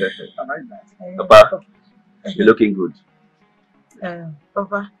like that. Papa, you're looking good.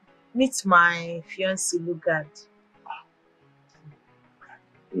 Papa, meet my fiancé Lugard.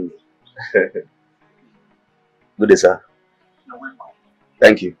 Good day, sir. You're welcome.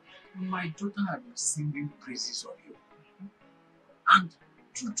 Thank you. My daughter has been singing praises of you. And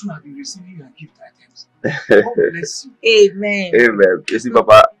you have been receiving your gift items. God bless you. Amen. Amen. You see,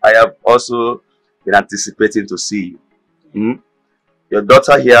 Papa, I have also been anticipating to see you. Your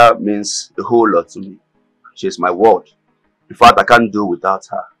daughter here means a whole lot to me. She's my world. In fact, I can't do without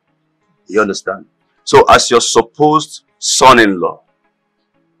her. You understand? So, as your supposed son-in-law,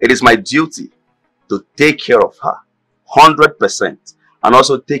 it is my duty to take care of her 100% and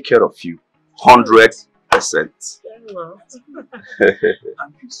also take care of you 100%. Very well.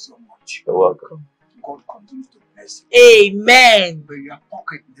 Thank you so much. You're welcome. God continues to bless you. Amen. But your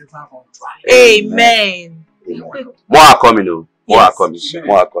pocket never run dry. Amen. Amen. More are coming, oh. More Yes, are coming. sure.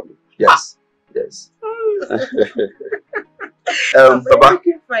 More are coming. Yes. Yes. You're Papa,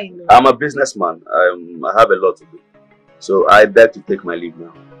 looking fine, though. I'm a businessman. I have a lot to do. So I beg to take my leave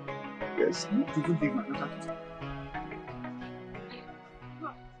now. Yes. You need to even leave my daughter to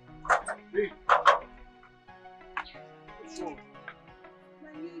Hey. So,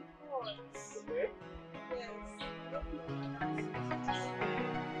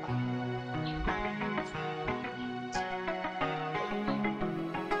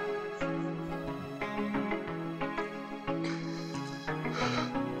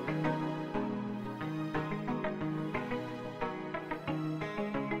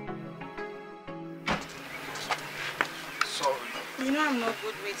 You know I'm not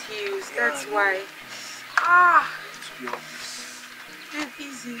good with heels, that's why. to be honest. I'm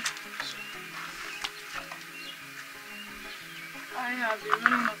easy. I have been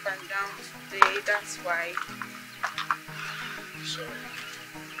running up and down today, that's why. Sorry.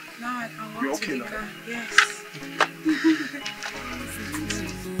 Now I can walk You're to okay the now? car. Yes.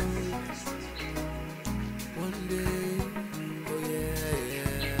 One day, oh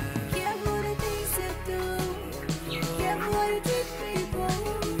yeah. Careful the things you do. Careful how you treat people.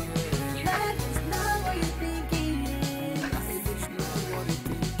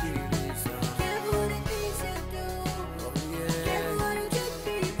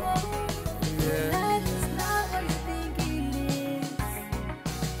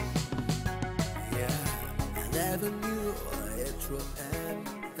 never knew it would end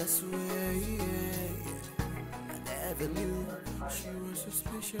this way. I never knew she was so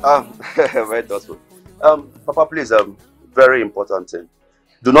special. Very thoughtful. Papa, please, very important thing.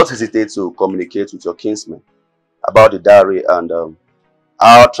 Do not hesitate to communicate with your kinsmen about the dowry and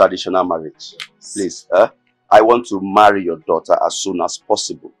our traditional marriage. Please, I want to marry your daughter as soon as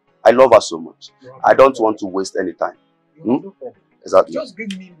possible. I love her so much. I don't want to waste any time. No problem. Exactly. Just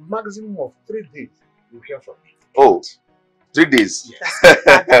give me maximum of 3 days. You'll hear from me. Oh, 3 days. Yes.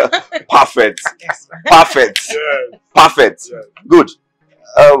 Perfect. Yes. Perfect. Yes. Perfect. Yes. Good.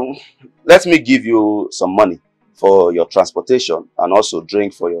 Let me give you some money for your transportation and also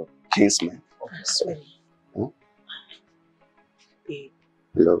drink for your kinsmen. Sorry. Babe.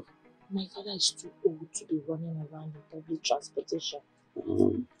 Love. My father is too old to be running around in public transportation.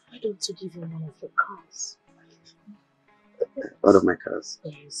 Why don't you give him one of your cars? One of my cars?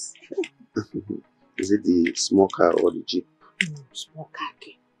 Yes. Is it the small car or the Jeep? No, small car.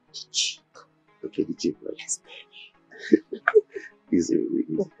 The Jeep. Okay, the Jeep, right? Yes, baby. Easy.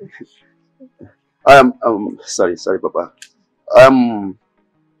 Sorry, Papa.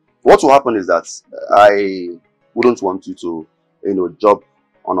 What will happen is that I wouldn't want you to, jump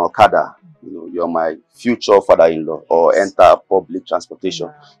on Okada. You're my future father-in-law, or enter public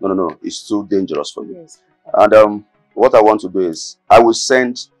transportation. No. It's too dangerous for you. Yes. And what I want to do is, I will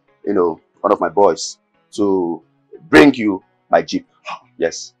send, one of my boys to bring you my Jeep.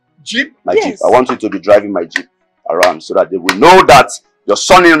 Yes. Jeep? My Jeep. I want you to be driving my Jeep around so that they will know that your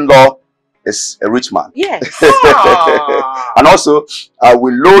son-in-law is a rich man. Yes. And also, I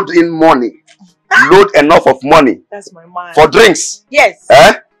will load in money. Load enough of money. That's my mind. For drinks. Yes.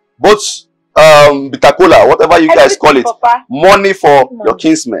 Both Bitacola, whatever you guys call it. Papa. Money for your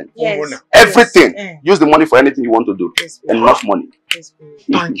kinsmen. Yes. Everything. Yes. Use the money for anything you want to do. Yes, enough money. Yes,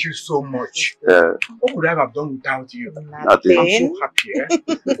 thank you so much. What could I have done without you? Nothing. I'm so happy.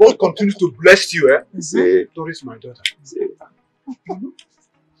 God continues to bless you. Doris, my daughter.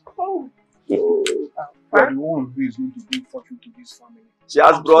 You are the one who is going to bring fortune to this family. She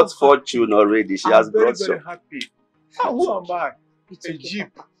has brought fortune already. She has brought very happy. Who am I? A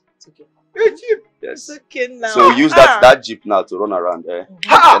Jeep. A Jeep. Yes. It's okay now. So use that Jeep now to run around there.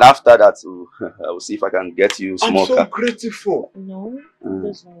 And after that, I will see if I can get you small car. I'm so grateful. No,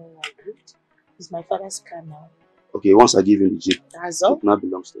 that's not like it. It's my father's car now. Okay, once I give him the Jeep, that's all. It now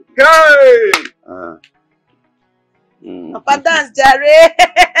belongs to you. Hey! Papa dance, Jare.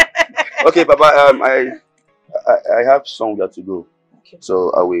 Okay, Papa. I have somewhere to go. Okay.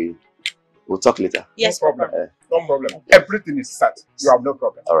 So we'll talk later. Yes, no problem. No problem. Okay. Everything is set. You have no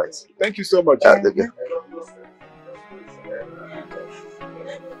problem. All right. Thank you so much. Okay.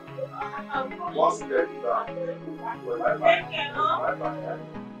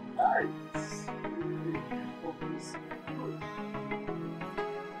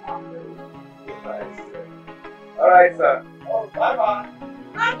 All right, sir. Oh, bye-bye.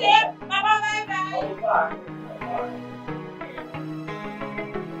 Okay. Bye-bye. Oh, bye.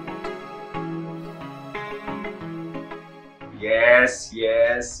 Yes.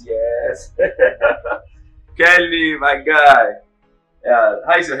 Kelly, my guy. Yeah,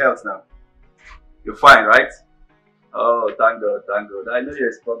 how's your health now? You're fine, right? Oh, thank God. I know you're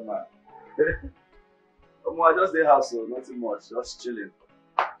a strong man. I just did house, so nothing much, just chilling.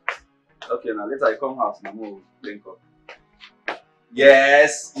 Okay, now later I come house, now we'll link up.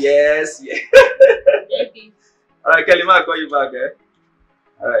 Yes. Alright, Kelly, I'll call you back,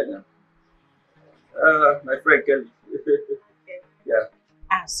 Alright now. My friend Kelly. Yeah.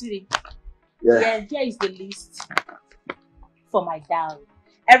 Sweetie. Yeah. Here is the list for my dowry.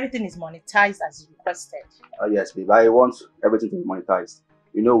 Everything is monetized as requested. Oh yes, babe. I want everything to be monetized.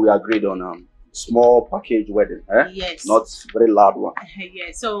 We agreed on small package wedding, Yes. Not very loud one.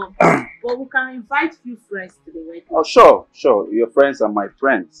 Yeah. So, well, we can invite few friends to the wedding. Oh sure. Your friends are my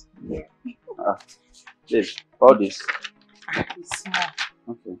friends. Yeah. Babe, all this. It's small.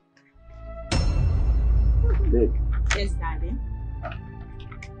 Okay. Babe. Yes, darling.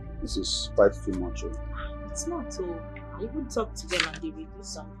 This is quite too much. It's not so. I even talk to them and they will do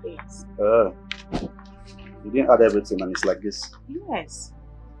some things. You didn't add everything and it's like this. Yes.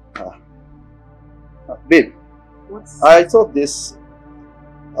 Babe. What's... I thought this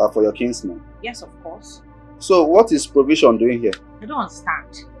for your kinsman. Yes, of course. So what is provision doing here? I don't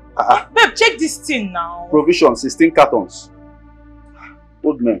understand. Babe, check this thing now. Provision, 16 cartons.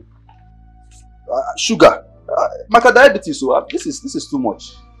 Old man. Sugar. Maka diabetes, so this is too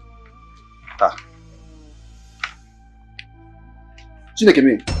much.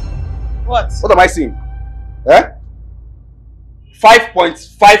 Chinekeme. What am I seeing?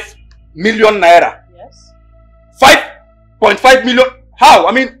 5.5 million naira. Yes. 5.5 million? How?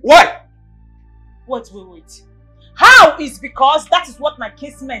 I mean, why? Wait. How is because that is what my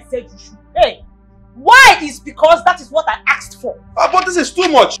caseman said you should pay. Why is because that is what I asked for. But this is too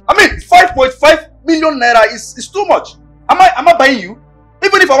much. I mean, 5.5 million naira is too much. Am I buying you?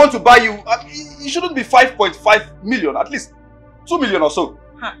 Even if I want to buy you, it shouldn't be 5.5 million, at least 2 million or so.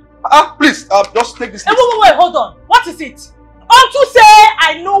 Please, just take this list. Wait, hold on. What is it? Unto say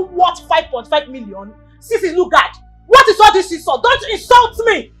I know what 5.5 million. Sissy Lugard, what is all this insult? Don't insult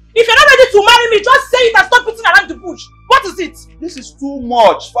me. If you're not ready to marry me, just say it and stop beating around the bush. What is it? This is too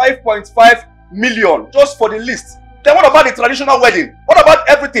much. 5.5 million just for the list. Then what about the traditional wedding? What about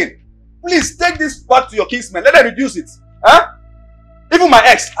everything? Please take this back to your kinsmen. Let them reduce it. Huh? Even my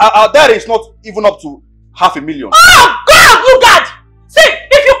ex, our dad is not even up to 500,000. Oh God, Lugard! See,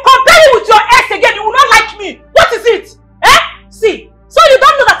 if you compare me with your ex again, you will not like me. What is it? See, so you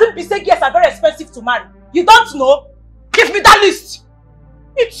don't know that Mbise girls are very expensive to marry. You don't know? Give me that list.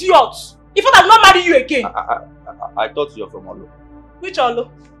 Idiot. If I will not marry you again. I thought you were from Olo. Which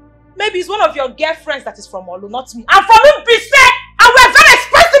Olo? Maybe it's one of your girlfriends that is from Olo, not me. I'm from Mbise, and we're very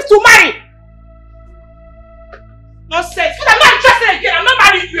expensive to marry. Nonsense. But I'm not interested again. I'm not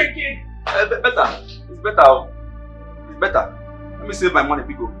marrying you again. Better. It's better. It's better. Let me save my money,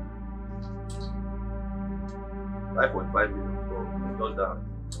 Pico. 5.5 million. So, just that.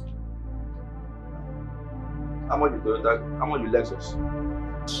 How much you Toyota? How much you Lexus?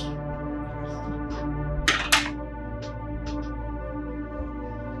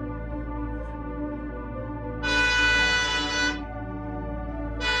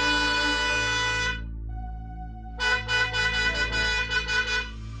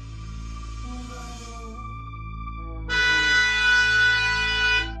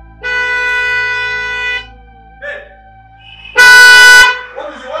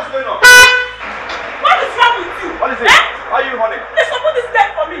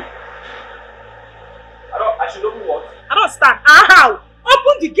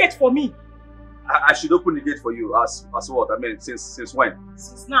 For me. I should open the gate for you. As what? I mean, since when?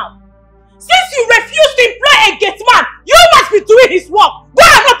 Since now. Since you refuse to employ a gate man, you must be doing his work. Go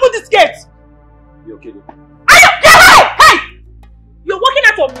and open this gate. You okay? Though? Are you okay? Hey! You're working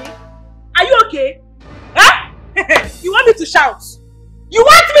out for me? Are you okay? Huh? You want me to shout? You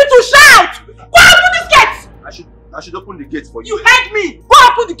want me to shout? Go and open this gate. I should open the gate for you. You heard me. Go and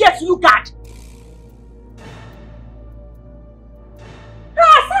open the gate, Lugard.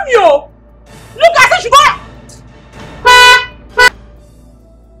 Samuel! Look, I said you go!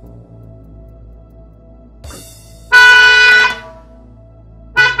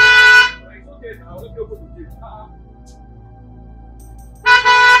 It's okay, I'll let you open the gate.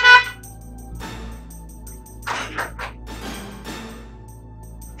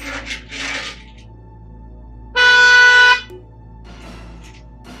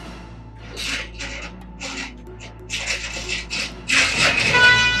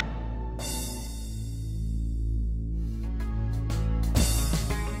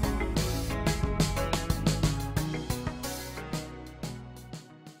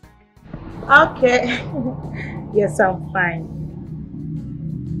 Okay. Yes, I'm fine.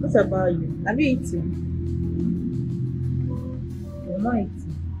 What about you? Have you eaten? You're not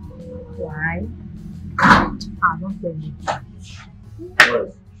eating. Why? I don't tell you.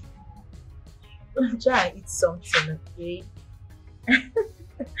 Try and eat something, okay?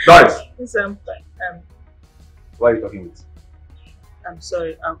 Guys! Yes, I'm fine. Who are you talking with? I'm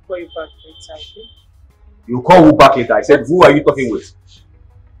sorry, I'll call you back later, okay? You call who back later? I said, who are you talking with?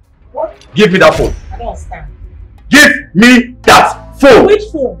 What? Give me that phone. I don't understand. Give me that phone. Which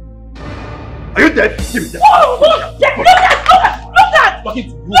phone? Are you dead? Give me that. Oh, look at! Talking to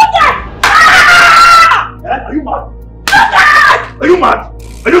you. Look at! Are you mad? Are you mad?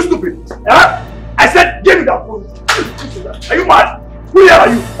 Are you stupid? I said, give me that phone. Are you mad? Who are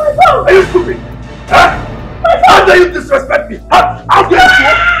you? My phone. Are you stupid? How dare you disrespect me? How dare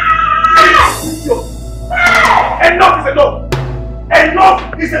you? Enough is enough. Enough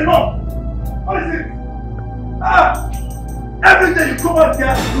is enough. What is it? Every day you come out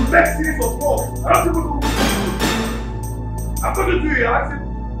here, you make series of calls. I don't even know. I'm talking to you. I said,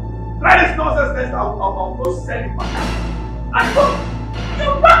 try this nonsense next. I'll go send it back. I go. You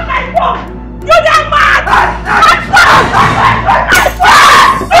broke my phone. You're that mad.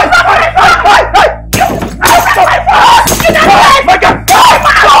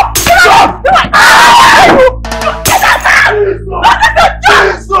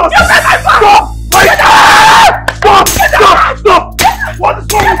 Stop! What is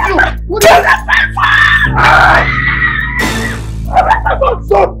wrong with you? What is that?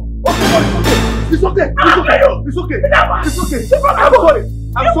 Stop! Okay, it's okay. It's okay. It's okay. I'm sorry.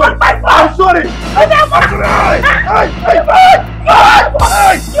 I'm sorry. I'm sorry.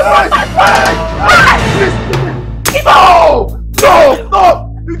 Please. No! No! No!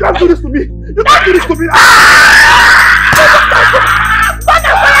 You can't do this to me. You can't do this to me.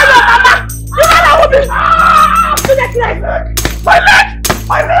 My leg!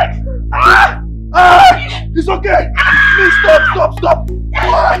 My leg! It's okay. Please stop.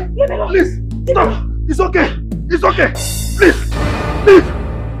 Please stop. It's okay. It's okay. Please.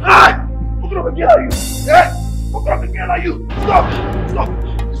 What kind of a girl are you? What kind of a girl are you? Stop.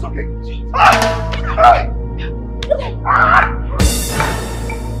 It's okay.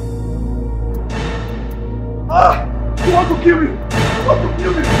 You want to kill me?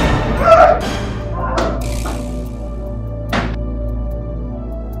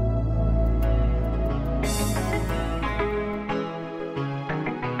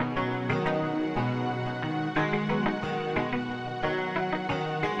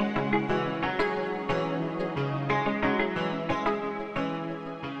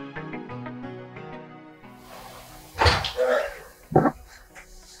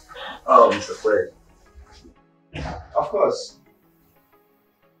 Oh, Mr. Fred. Of course.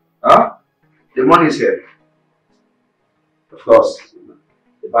 Huh? The money is here. Of course.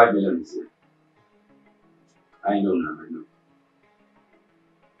 The 5 million is here. I know now, I know.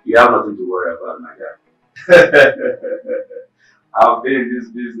 You have nothing to worry about, my guy. I've been in this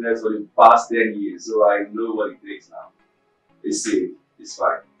business for the past 10 years, so I know what it takes now. It's safe. It's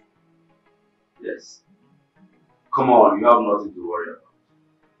fine. Yes. Come on, you have nothing to worry about.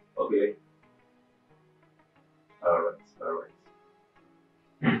 Okay? Alright.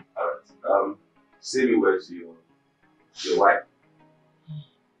 Say me word to your wife.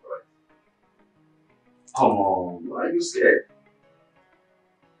 Alright. Come on, why are you scared?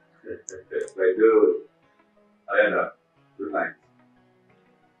 Very good. Ayana, good night.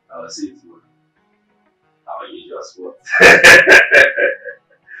 I'll see you tomorrow. Our usual spot.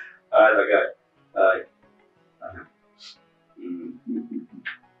 Alright, my guy.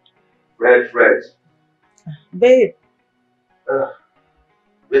 Fred. Babe.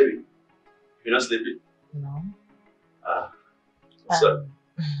 Baby, you're not sleeping? No. What's up?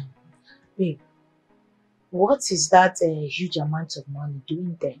 Babe, what is that huge amount of money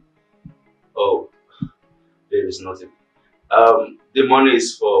doing there? Oh, there is nothing. The money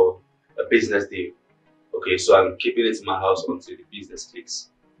is for a business deal. Okay, so I'm keeping it in my house until the business clicks.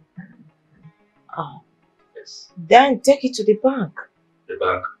 Oh. Yes. Then take it to the bank. The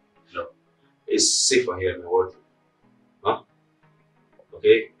bank? No. It's safer here in my wardrobe. Huh?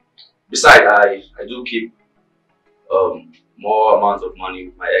 Okay? Besides, I do keep more amount of money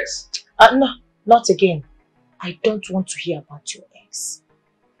with my ex. No, not again. I don't want to hear about your ex.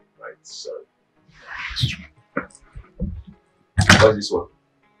 Right, sorry. What's this one?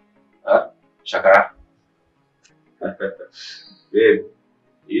 Huh? Shakara? Babe,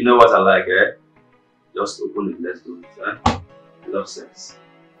 you know what I like, eh? Just open it, let's do it, eh? Love sex.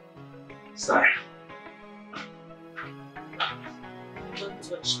 Sorry. Don't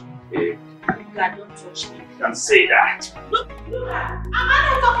touch me. Hey. God, don't touch me. You can't say that. Look, am I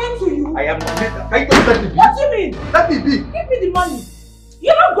not talking to you? I am not. Can you just let me be? What do you mean? Let me be. Give me the money.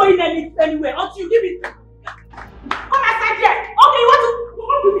 You're not going anywhere until you give it. Come outside here. Okay, what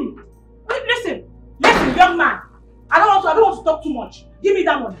do you mean? Listen, young man. I don't want to talk too much. Give me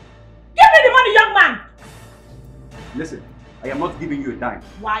that money. Give me the money, young man. Listen, I am not giving you a dime.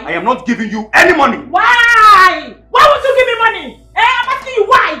 Why? I am not giving you any money. Why? Why would you give me money? I'm asking you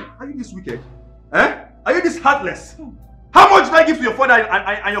why. Are you this wicked? Are you this heartless? How much did I give to your father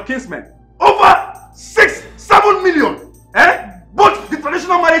and your kinsmen? Over 6-7 million. Both the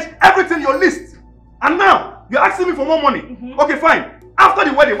traditional marriage, everything, your list. And now, you're asking me for more money. Okay, fine. After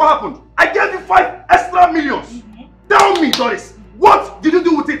the wedding, what happened? I gave you 5 extra millions. Tell me, Doris, what did you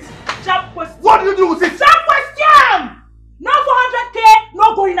do with it? Jump question. What did you do with it? Jump question! No 400k,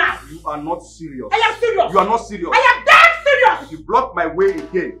 no going out. You are not serious. I am serious. You are not serious. I am damn serious. If you block my way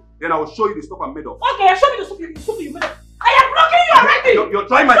again, then I will show you the stuff I'm made of. Okay, show me the stuff you made of. I am blocking you already. You're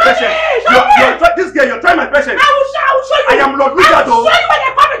trying my patience. This girl, you're trying my patience. I will show you. I am Lord Lugard. I will show you when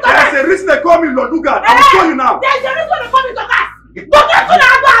they come into us. There's a reason they call me Lord Lugard. I will show you now. There's a reason they come into us. Don't get to the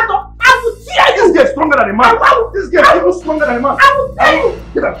I will tear you. This girl is stronger than a man. This girl is even stronger than a man. I will tear you.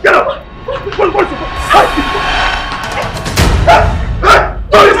 Get up, get up. I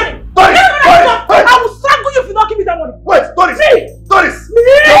will strangle you if you don't give me that money. Wait, Doris. Doris,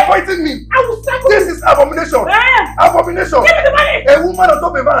 you're fighting me. I will strangle you. This is abomination. Abomination. Give me the money. A woman on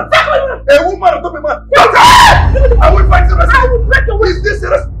top of a man. A woman on top of a man. I will fight the rest. I will break your waist. Is this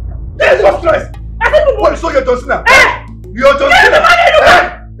serious? Jesus Christ. I think we will. so you're John Cena. You're John Cena.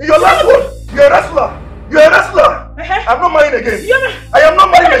 In your last one, you're a wrestler. You're a wrestler. I'm not marrying again. I am not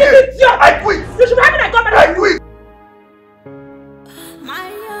marrying again. I quit. You should be having a government. I quit.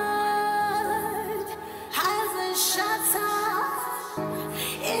 My heart hasn't shattered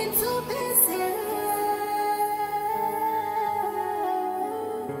into pieces.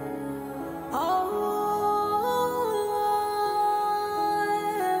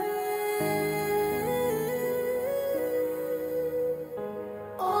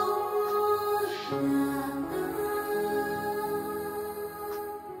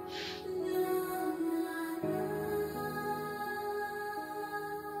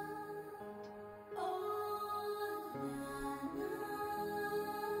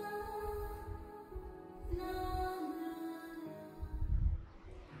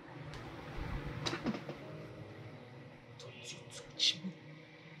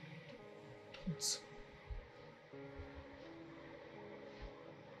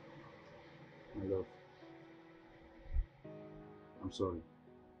 My love, I'm sorry.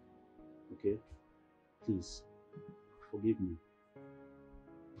 Okay? Please, forgive me.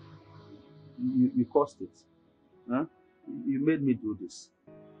 You caused it. Huh? You made me do this.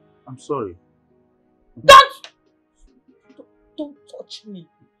 I'm sorry. Don't touch me.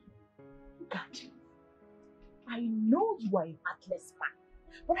 God, I know you are a heartless man,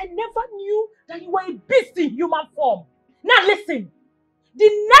 but I never knew that you were a beast in human form. Now listen, the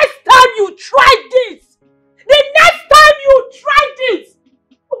next time you try this,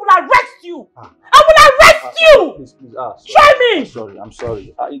 I will arrest you. I will arrest you. Please, Try me. I'm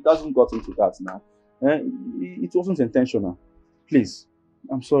sorry. It hasn't got into that now. It wasn't intentional. Please,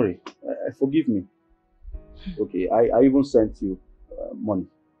 I'm sorry. Forgive me. Okay, I even sent you money.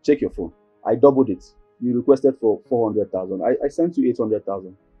 Check your phone. I doubled it. You requested for 400,000. I sent you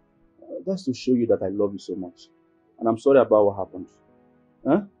 800,000. That's to show you that I love you so much. And I'm sorry about what happened.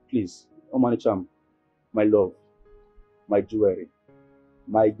 Please, Omanicham, my love, my jewelry,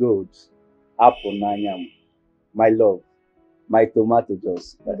 my gold, apple nanyam, my love, my tomato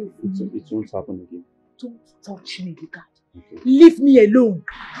juice. It won't happen again. Don't touch me, Lugard. Okay. Leave me alone.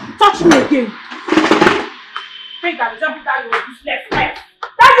 Touch me again. Take that example that you are useless left.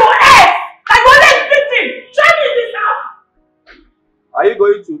 That your ass! That your leg beating! Try me this now! Are you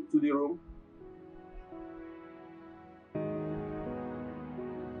going to the room?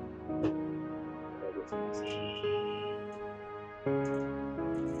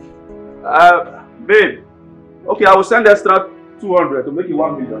 Babe. Okay, I will send extra 200 to make it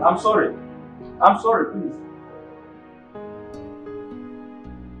 1 million. I'm sorry. I'm sorry, please.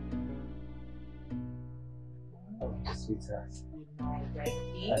 Sweetheart.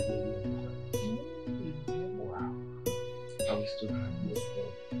 Wow. I was too happy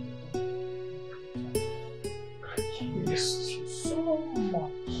I missed you so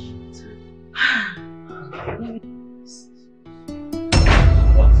much.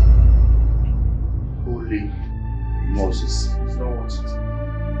 What? Holy Moses.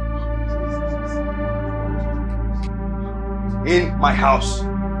 In my house.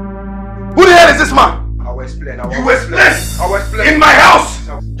 Who the hell is this man? I will explain. I will explain. In my house.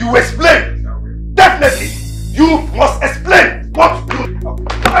 You explain. Definitely. You must explain what you.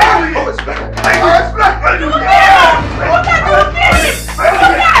 I will explain. My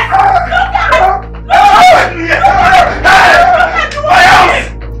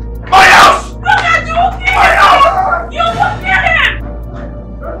house. You will kill him.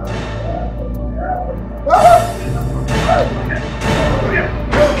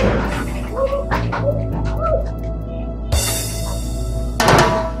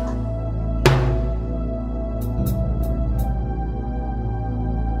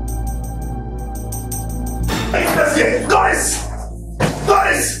 Guys!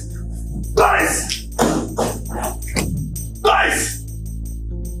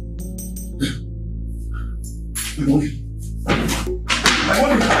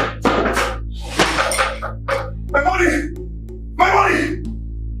 My money!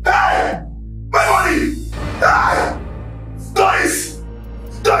 Hey! My money! Hey! Guys!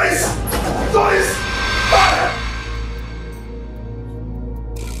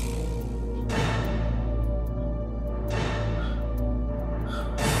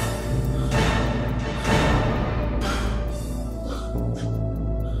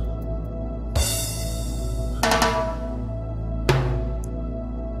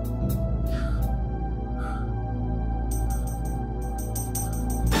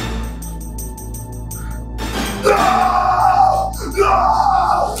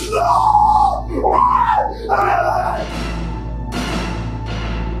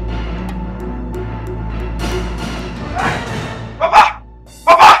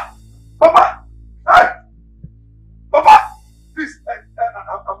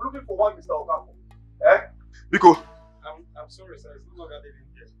 one Mr. Okafor. Eh? Biko. I'm sorry, sir. He's no longer living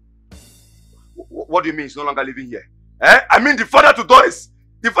here. What do you mean he's no longer living here? Eh? I mean the father to Doris.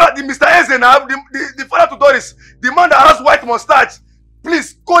 The Mr. Eze now, the father to Doris. The man that has white mustache.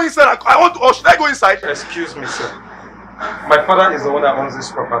 Please go inside. Or should I go inside? Excuse me, sir. My father is the one that owns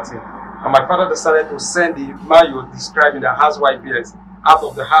this property. And my father decided to send the man you're describing that has white beards out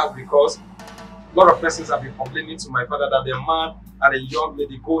of the house because a lot of persons have been complaining to my father that the man and a young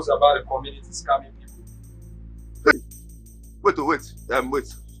lady goes about the community scamming people. Wait.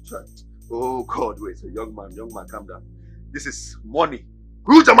 Oh God, wait. Young man, calm down. This is money.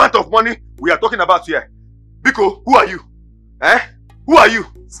 Huge amount of money we are talking about here. Biko, who are you? Eh? Who are you?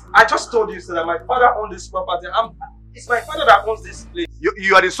 I just told you, sir, that my father owns this property. It's my father that owns this place.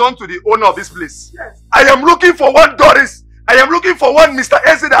 You are the son to the owner of this place. Yes. I am looking for one Doris. I am looking for one Mr.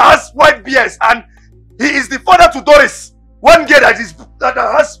 Eze that has white beards, and he is the father to Doris. One girl that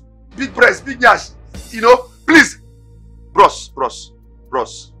has big breasts, big yash. You know, please, bros.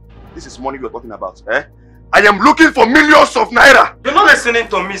 This is money we are talking about, eh? I am looking for millions of naira. You're not listening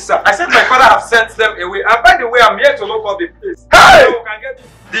to me, sir. I said my father have sent them away. And by the way, I'm here to look up the place. Hey! So we can get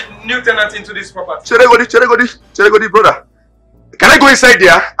the new tenant into this property. Cheregodi, brother. Can I go inside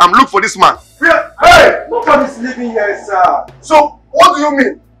there and look for this man? Hey! Nobody's living here, sir. So, what do you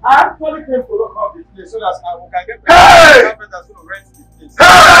mean? I actually came to look up the place so that we can get the carpenter that's going to rent the place.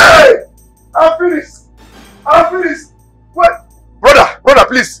 Hey! I'm finished. What? Brother,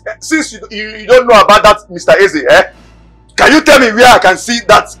 please, since you don't know about that Mr. Eze, eh? Can you tell me where I can see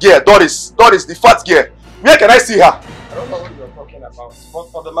that girl, Doris, the fat girl? Where can I see her? I don't know what you're talking about,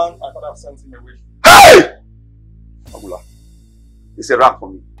 but for the man, I thought I've sent him away. Hey! Agula, it's a wrap for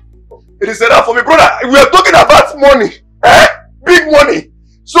me. It is a wrap for me, brother. We are talking about money, eh? Big money.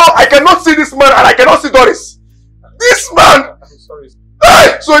 So I cannot see this man and I cannot see Doris. This man! I'm sorry.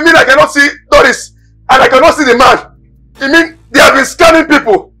 Hey! So it means I cannot see Doris and I cannot see the man. It means they have been scamming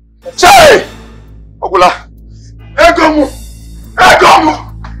people. Chai! Ogula. Egomu!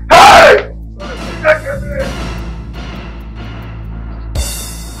 Hey!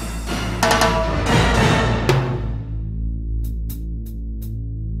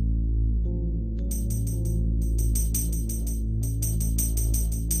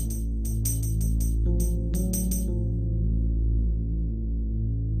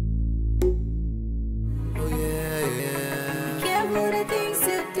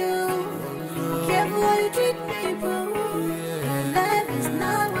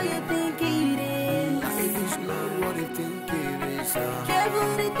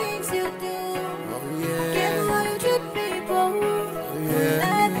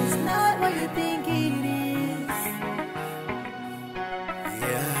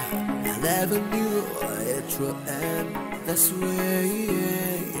 That's where,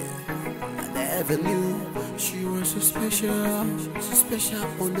 I never knew she was so special,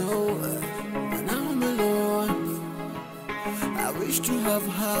 oh no, but now I'm alone. I wish to have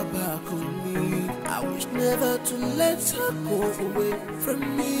her back on me, I wish never to let her go away from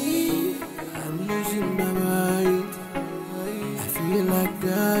me. I'm losing my mind, I feel like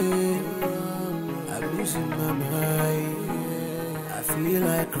dying, I'm losing my mind, I feel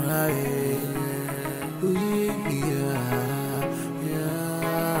like crying.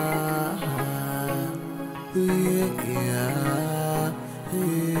 Be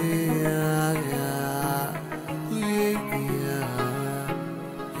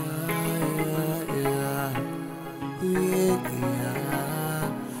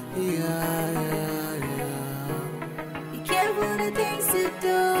careful the things you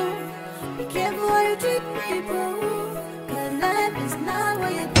do. Be careful how you treat people. 'Cause life is not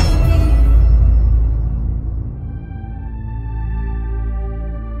what you think.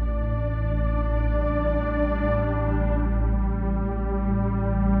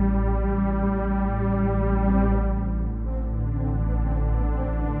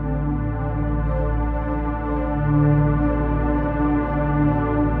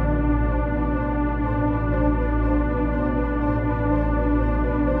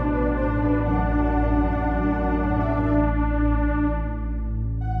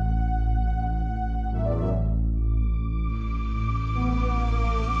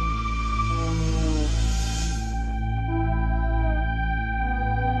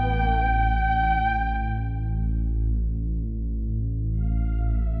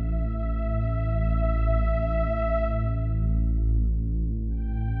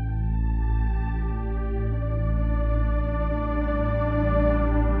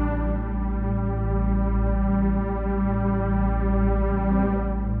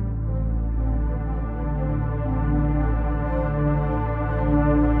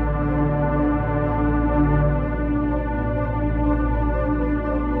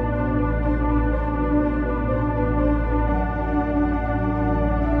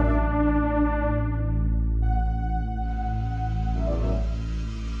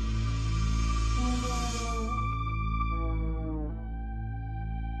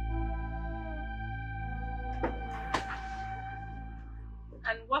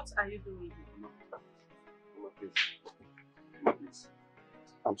 What are you doing? Mama, please. Mama, please.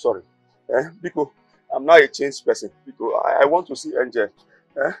 I'm sorry. Because I'm not a changed person. Because I want to see Angel.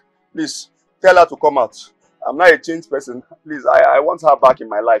 Please, tell her to come out. I'm not a changed person. Please, I want her back in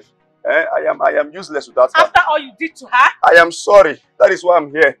my life. I am useless without her. After all you did to her? I am sorry. That is why I'm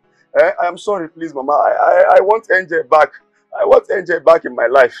here. I am sorry, please, Mama. I want Angel back. I want Angel back in my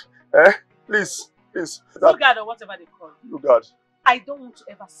life. Please, please. Lugard or whatever they call you. Lugard. I don't want to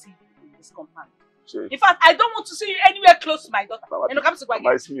ever see you in this compound. Sure. In fact, I don't want to see you anywhere close to my daughter. Mama,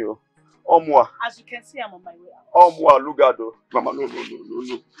 it's me. As you can see, I'm on my way out. Lugard. Mama, no.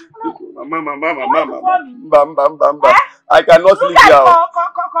 Mama. I cannot leave here.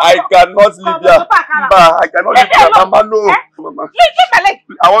 I cannot leave here. I cannot leave here. Mama, no. Mama. Leave my leg.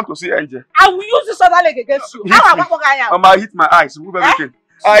 I want to see Angel. I will use this other leg against you. Mama, hit my eyes. Move everything.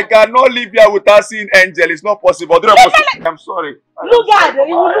 I cannot leave here without seeing Angel. It's not possible. I'm sorry. Lugard,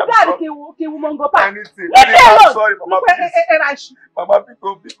 anything. I'm sorry, Mama. Please. Mama,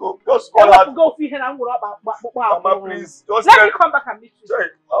 Pico, just call her. Mama, please. Just let me come back and meet you. Sorry,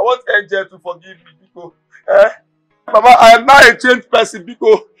 I want Angel to forgive me, Pico. Mama, I am not a changed person,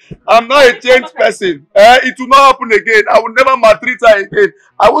 Pico. I'm not a changed person. It will not happen again. I will never maltreat her again.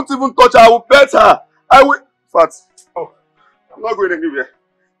 I won't even touch her. I will pet her. I will. Fat. Oh, I'm not going anywhere.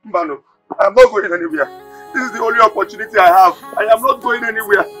 Mbano, I'm not going anywhere. This is the only opportunity I have. I am not going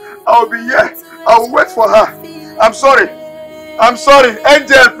anywhere. I will be here. I will wait for her. I'm sorry. I'm sorry.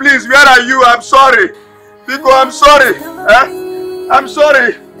 Angel, please, where are you? I'm sorry. Pico, I'm sorry. I'm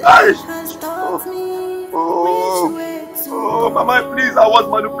sorry. Oh, Mama, please, I was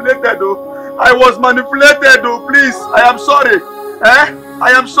manipulated, though. I was manipulated, though. Please, I am sorry.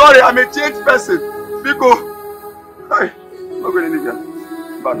 I am sorry. I'm a changed person. Pico, I'm not going anywhere.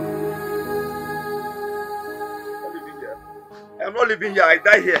 Mbano. I'm not living here. I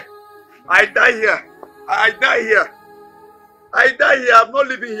die here. I die here. I die here. I die here. I'm not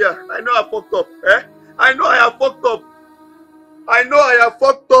living here. I know I fucked up. I know I have fucked up. I know I have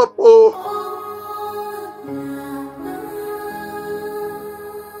fucked up. Oh.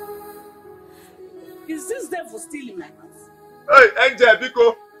 Is this devil still in my house? Hey, Angel,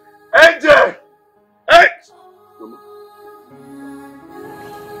 Pico. Angel. Hey.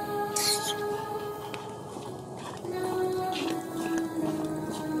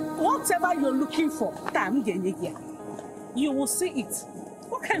 Whatever you're looking for, you will see it.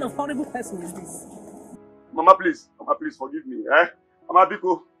 What kind of horrible person is this? Mama, please forgive me. Mama,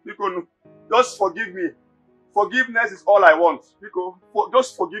 Pico, no. Just forgive me. Forgiveness is all I want. Pico,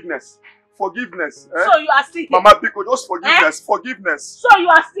 just forgiveness. Forgiveness. So you are still here? Mama, Pico, just forgiveness. Forgiveness. So you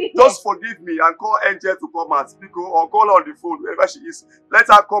are still here? Just forgive me and call Angel to come out, Pico, or call her on the phone, wherever she is. Let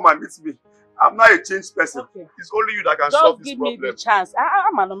her come and meet me. I'm not a changed person. Okay. It's only you that can solve this problem. Just give me the chance.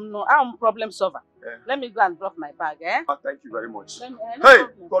 I'm a problem solver. Yeah. Let me go and drop my bag, Oh, thank you very much. Hey,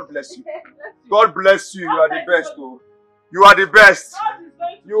 God bless you. God bless you. You are the best, though. You are the best.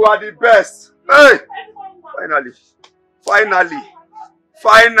 You are the best. Hey! Finally.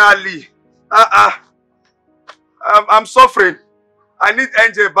 I'm suffering. I need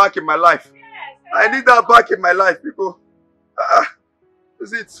Angel back in my life. I need her back in my life, people.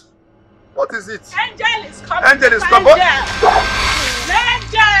 Is it? What is it? Angel is coming. Angel is coming. Angel!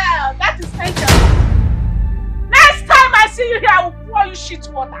 That is Angel. Next time I see you here, I will pour you shit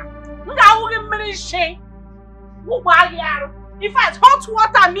water. In fact, hot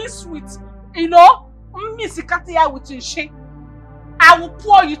water means sweet. You know? With your shit. I will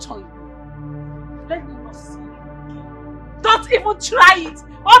pour it on you. Let me not see you again. Don't even try it.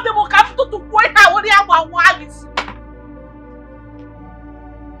 All the more capital to point out what they have one wallet.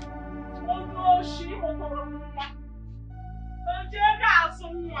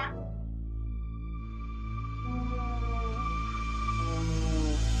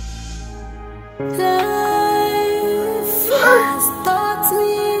 Life has taught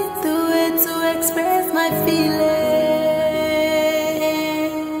me the way to express my feelings.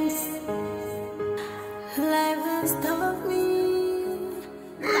 Life has taught me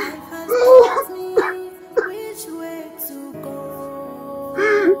which way to go.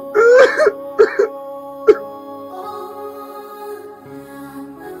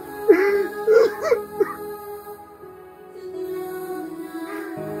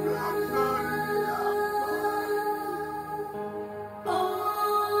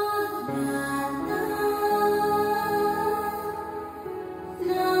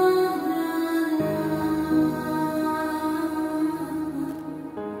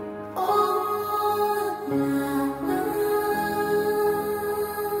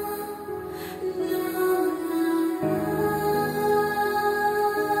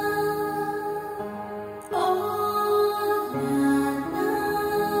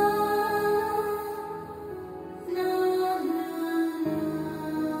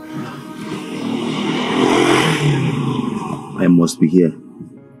 must be here.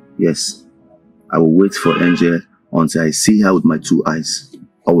 Yes. I will wait for Angel until I see her with my 2 eyes.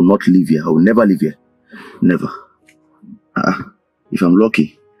 I will not leave here. I will never leave here. Never. If I'm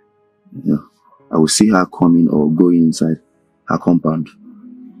lucky, I will see her coming or going inside her compound.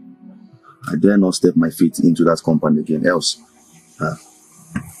 I dare not step my feet into that compound again, else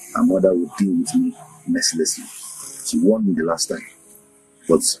her mother will deal with me mercilessly. She warned me the last time.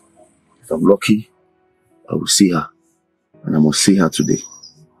 But if I'm lucky, I will see her. And I must see her today.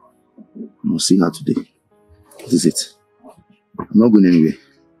 I must see her today. This is it. I'm not going anywhere.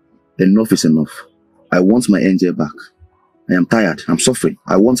 Enough is enough. I want my Angel back. I am tired. I'm suffering.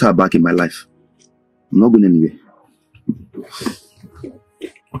 I want her back in my life. I'm not going anywhere.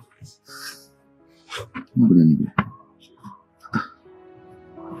 I'm not going anywhere.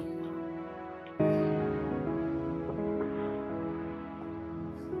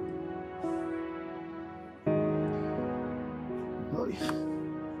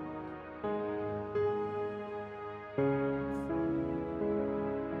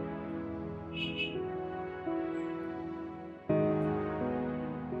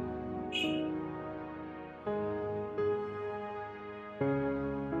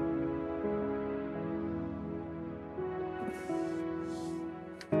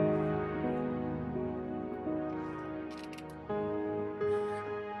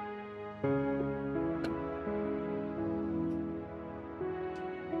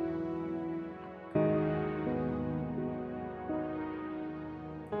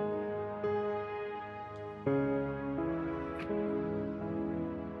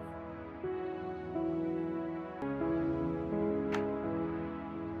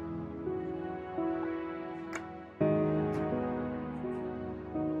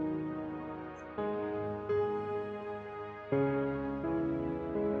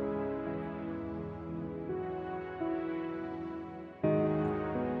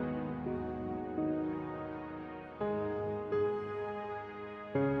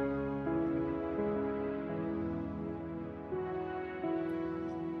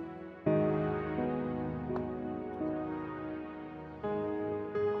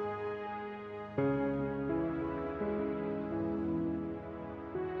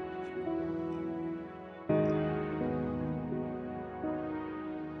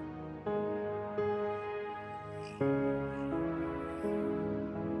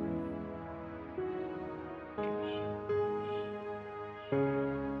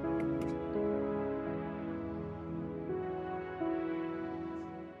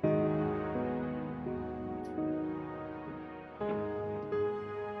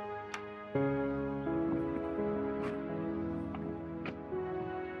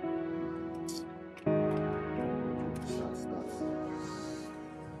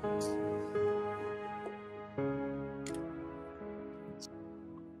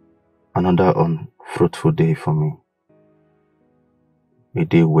 Another unfruitful day for me. A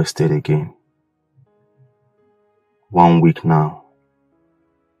day wasted again. 1 week now.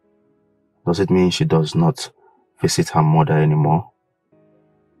 Does it mean she does not visit her mother anymore?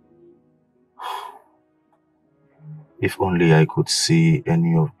 If only I could see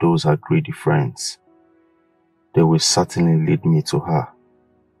any of those her greedy friends. They will certainly lead me to her.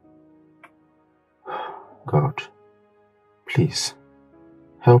 God, please,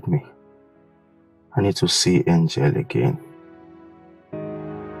 help me. I need to see Angel again.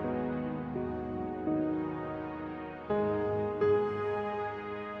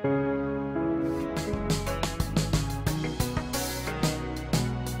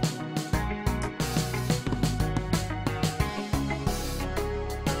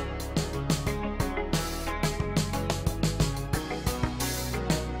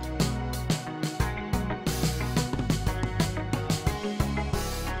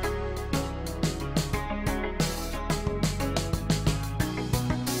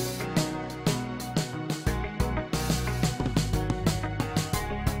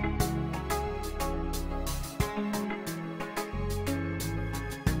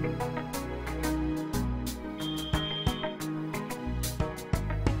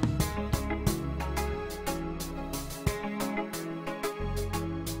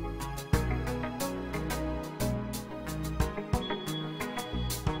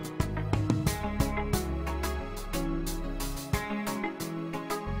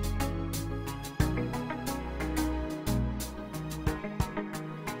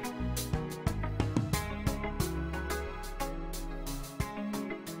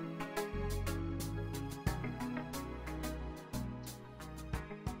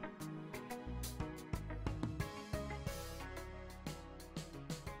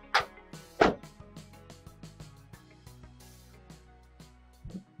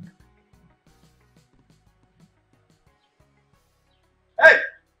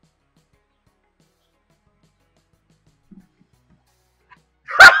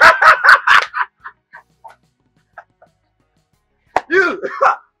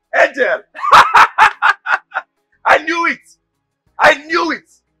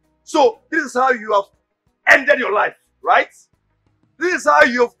 how you have ended your life, right? This is how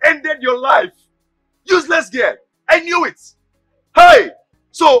you have ended your life. Useless girl. I knew it. Hey!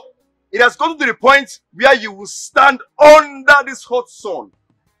 So, it has gotten to the point where you will stand under this hot sun.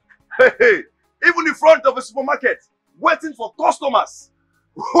 Hey, even in front of a supermarket, waiting for customers.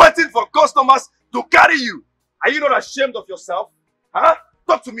 Waiting for customers to carry you. Are you not ashamed of yourself? Huh?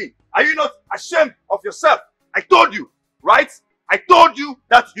 Talk to me. Are you not ashamed of yourself? I told you, right? I told you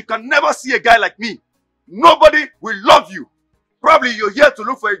that you can never see a guy like me. Nobody will love you. Probably you're here to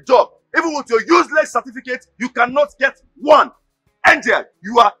look for a job. Even with your useless certificate, you cannot get one. Angel,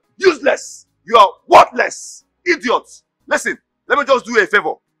 you are useless. You are worthless. Idiots. Listen, let me just do you a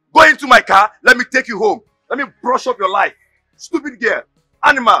favor. Go into my car. Let me take you home. Let me brush up your life. Stupid girl.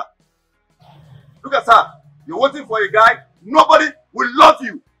 Animal. Look at her. You're waiting for a guy. Nobody will love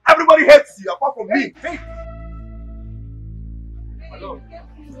you. Everybody hates you apart from me. Hey. Hello.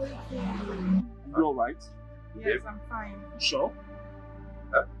 You alright? Yes, I'm fine. Sure?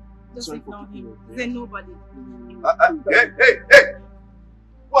 Just ignore him. There's nobody. Hey!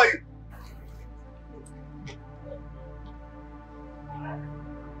 Who are you?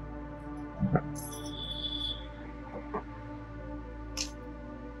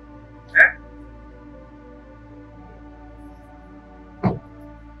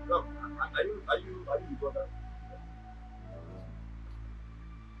 Are you brother?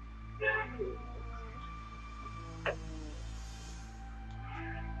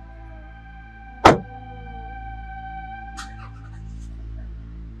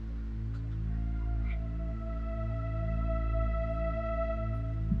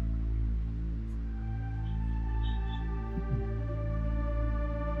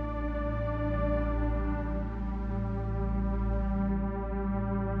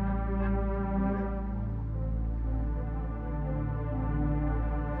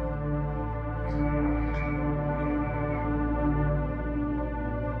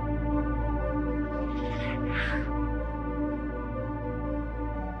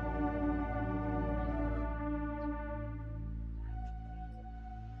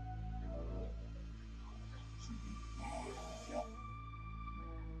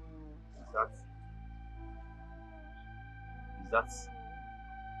 That's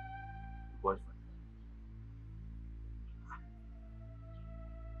boyfriend.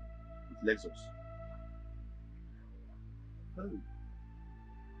 With Lexus.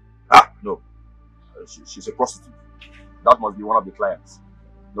 Ah, no. She's a prostitute. That must be one of the clients.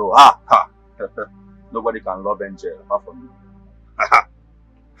 No, nobody can love Angel apart from you.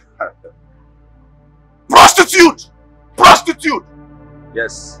 Prostitute! Prostitute!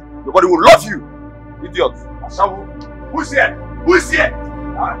 Yes. Nobody will love you. Idiot. Who's here? Who's here?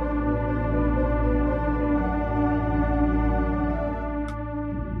 Huh?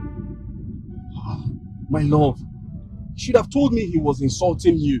 My love, you should have told me he was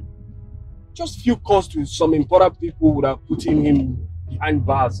insulting you. Just few calls to some important people would have put him behind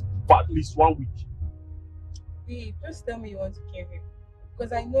bars for at least 1 week. Babe, just tell me you want to kill him.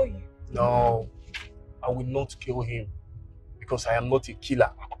 Because I know you. No, I will not kill him. Because I am not a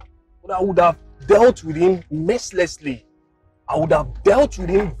killer. But I would have dealt with him mercilessly. I would have dealt with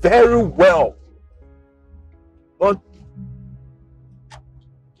him very well. But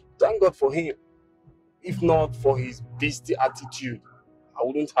thank God for him. If not for his beastly attitude, I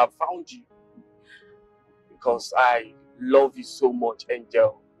wouldn't have found you. Because I love you so much,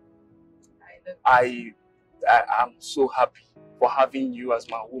 Angel. I am so happy for having you as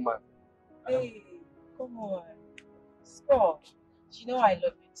my woman. Hey, come on. Stop. You know I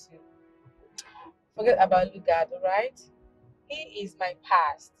love you too. Forget about Lugard, alright? He is my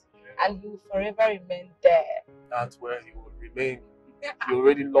past, and he will forever remain there. That's where he will remain. He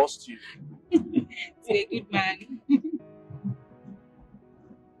already lost you. To a good man.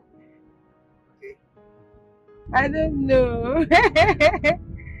 I don't know.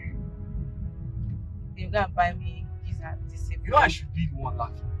 You go and buy me pizza this evening. You know I should be the one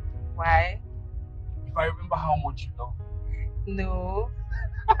laughing. Why? If I remember how much you love me. No.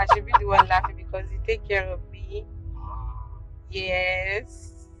 I should be the one laughing because you take care of me.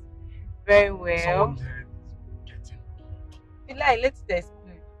 Yes. Very well. Eli, let it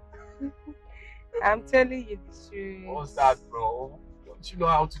explode. I'm telling you the truth. What's that, bro? Don't you know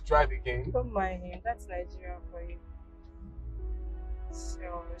how to drive again? Don't mind him. That's Nigeria for you.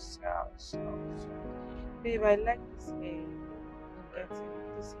 So. Babe, I like this hair. I'm getting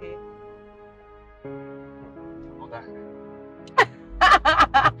this hair. Oh, that hair.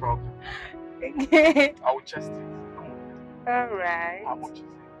 No problem. I will chest it. Come on. Alright. How much is it?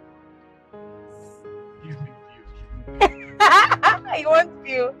 Give me the okay. I want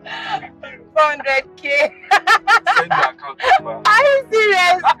you 400k. Send your account number. Are you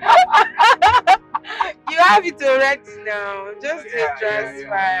serious? You have it already now. Just do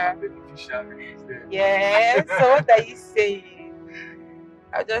transfer. Yeah. So what are you saying?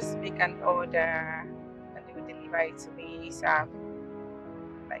 I'll just make an order and they will deliver it to me ASAP.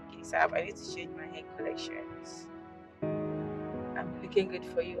 Like ASAP. I need to change my hair collections. I'm looking good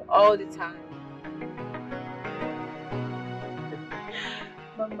for you all the time.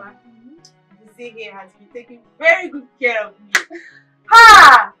 Mama, the here has been taking very good care of me.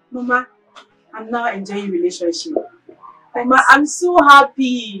 Ha! Mama, I'm now enjoying relationship. Mama, I'm so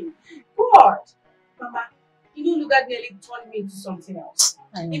happy. God! Mama, you know Lugard nearly turned me into something else.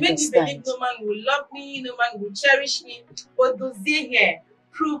 It made me believe no man will love me, no man will cherish me. But those here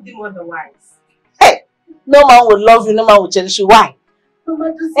proved him otherwise. Hey! No man will love you, no man will cherish you. Why?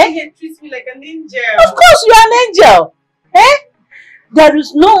 Mama, those here treats me like an angel. Of course you are an angel. Eh? There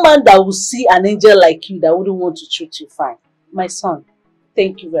is no man that will see an angel like you that wouldn't want to treat you fine. My son,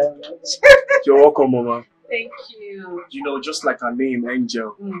 thank you very much. You're welcome, Mama. Thank you. You know, just like her name,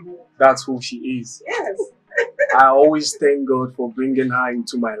 Angel, that's who she is. Yes. I always thank God for bringing her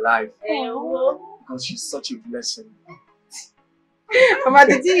into my life. Because she's such a blessing. Mama,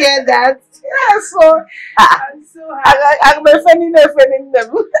 did you hear that? Yeah, so I'm so happy. I'm offending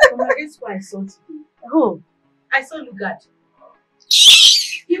them. Mama, guess what I saw today? Who? I saw Lugard.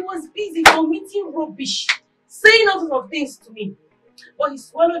 He was busy vomiting rubbish, saying all sorts of things to me. But he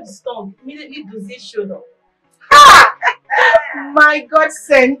swallowed his tongue. Immediately Dozie showed up. Ha! My God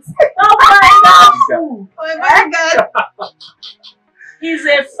sent. Oh my God! Oh my God! He's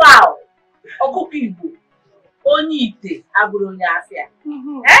a foul. Okupibu. Onyite. Aguronyafia.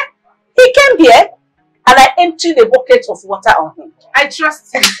 He came here and I emptied a bucket of water on him. I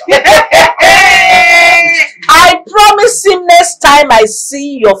trust him. I promise him next time I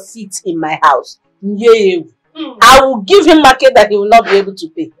see your feet in my house, I will give him market that he will not be able to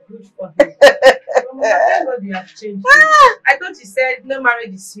pay. Good for him. Thank God you have changed. I thought you said no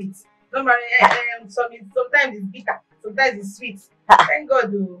marriage is sweet. No marriage, sometimes it's bitter, sometimes it's sweet. Thank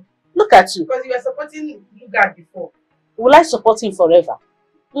God. Look at you. Because you were supporting Lugard before. Will I support him forever?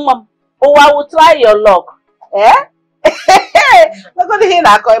 Mom, oh, I will try your luck. Eh? Look at him.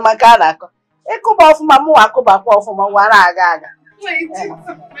 Ekuba of Mamu, Akuba of Mawana Gaga.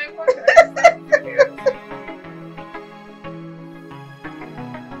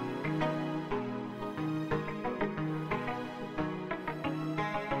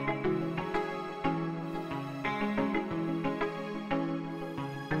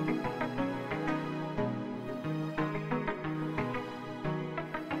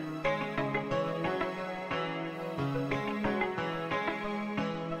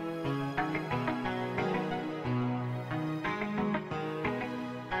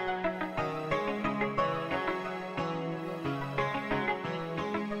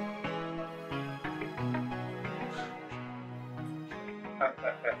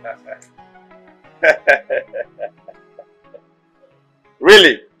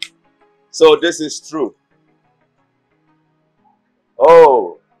 Really? So this is true.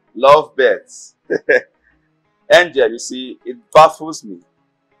 Oh, lovebirds. Angel, you see, it baffles me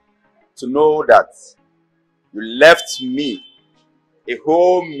to know that you left me, a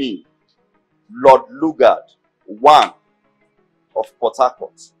whole me, Lord Lugard, one of Port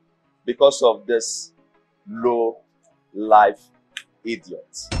Harcourt, because of this low-life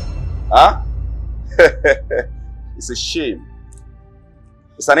idiot. Huh? It's a shame.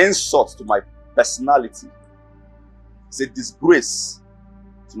 It's an insult to my personality. It's a disgrace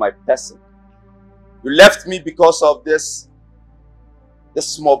to my person. You left me because of this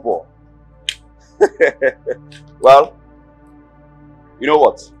small boy. Well, you know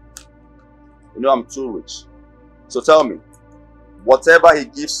what? You know I'm too rich. So tell me, whatever he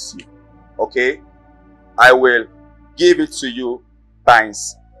gives you, okay, I will give it to you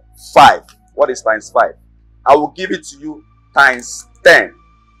times 5. What is times 5? I will give it to you times 10.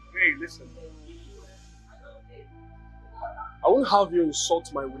 Hey, listen. I won't have you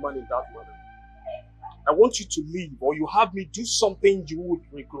insult my woman in that manner. I want you to leave, or you have me do something you would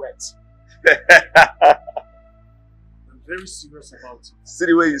regret. I'm very serious about it. See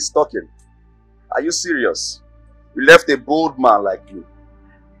the way he's talking. Are you serious? You left a bold man like me,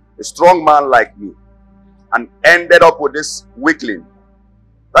 a strong man like me, and ended up with this weakling.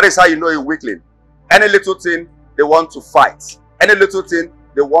 That is how you know a weakling. Any little thing, they want to fight. Any little thing,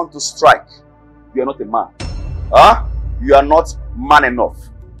 they want to strike. You are not a man. Huh? You are not man enough.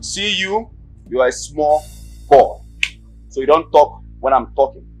 See you, you are a small boy. So you don't talk when I'm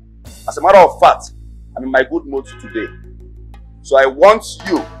talking. As a matter of fact, I'm in my good mood today. So I want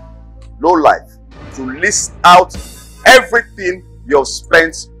you, low life, to list out everything you've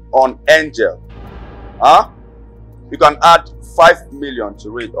spent on Angel. Huh? You can add 5 million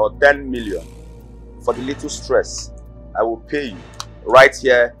to it or 10 million. For the little stress, I will pay you right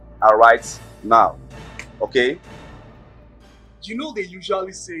here and right now. Okay? You know they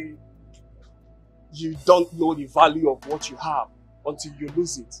usually say you don't know the value of what you have until you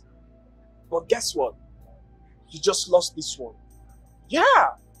lose it. But guess what? You just lost this one.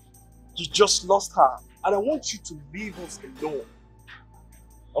 Yeah! You just lost her. And I want you to leave us alone.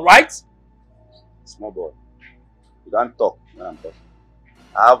 Alright? Small boy, you don't talk when I'm talking.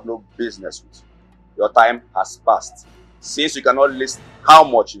 I have no business with you. Your time has passed. Since you cannot list how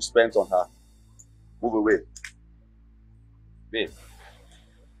much you spent on her, move away. Babe,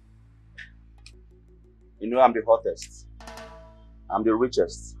 you know I'm the hottest. I'm the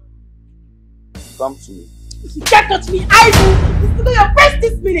richest. Come to me. You can't touch me. I will. This is your first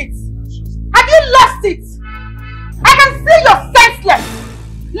 6 minutes. Have you lost it? I can see you're senseless.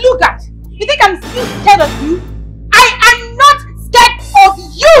 Lugard, you think I'm still scared of you? I am not scared of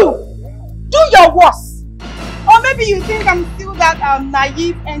you. Do your worst. Or maybe you think I'm still that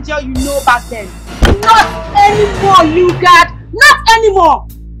naive angel you know back then. Not anymore, Lugard. Not anymore.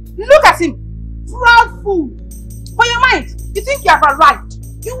 Look at him. Proud fool. For your mind, you think you have arrived.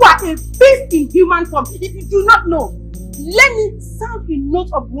 You are a beast in human form. If you do not know, let me sound a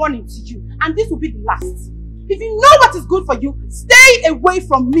note of warning to you, and this will be the last. If you know what is good for you, stay away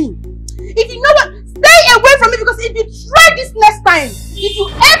from me. If you know what, stay away from me, because if you try this next time, if you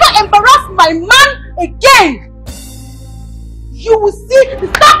ever embarrass my man again, you will see the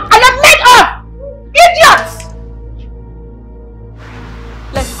stuff I am made of! Idiots!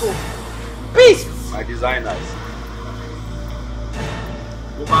 Let's go. Beasts! My designers.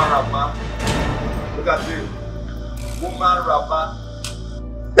 Woman rapper. Look at him. Woman rapper.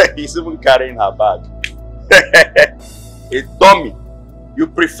 He's even carrying her bag. A dummy. You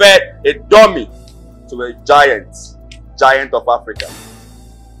prefer a dummy to a giant. Giant of Africa.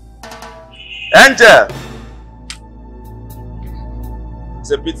 Angel!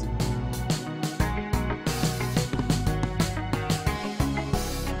 It's a pity.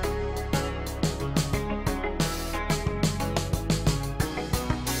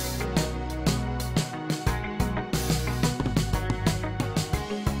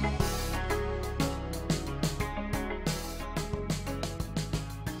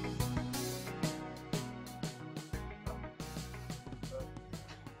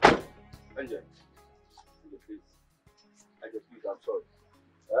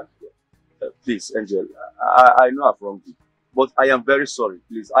 Please, Angel, I know I've wronged you, but I am very sorry.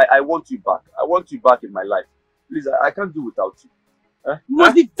 Please, I want you back. I want you back in my life. Please, I can't do without you. You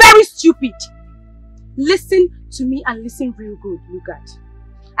must be very stupid. Listen to me and listen real good, Lugard.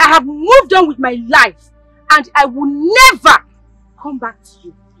 I have moved on with my life and I will never come back to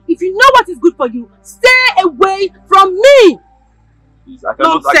you. If you know what is good for you, stay away from me. Please, I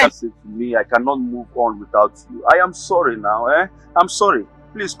cannot say to me, I cannot move on without you. I am sorry now, I'm sorry.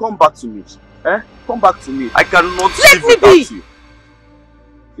 Please come back to me. Come back to me. I cannot live without you.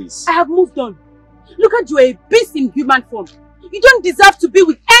 Please. I have moved on. Look at you, a beast in human form. You don't deserve to be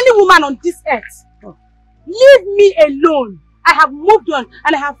with any woman on this earth. Oh. Leave me alone. I have moved on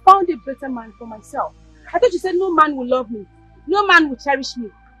and I have found a better man for myself. I thought you said no man will love me. No man will cherish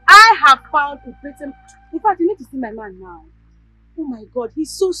me. I have found a better man. In fact, you need to see my man now. Oh my God,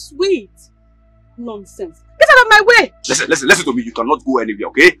 he's so sweet. Nonsense. Get out of my way! Listen to me. You cannot go anywhere,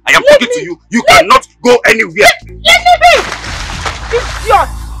 okay? I am talking to you. You cannot go anywhere. Let me be! Idiot!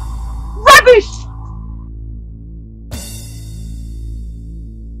 Rubbish!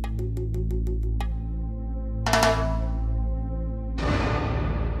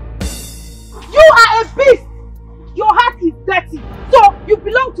 You are a beast! Your heart is dirty. So you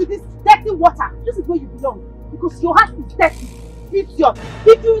belong to this dirty water. This is where you belong. Because your heart is dirty. Idiot.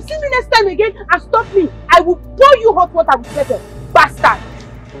 If you see me next time again and stop me, I will pour you hot water with pleasure. Bastard.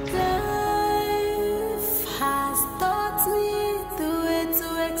 Life has taught me the way to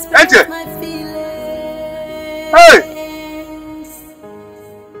express my feelings. Hey!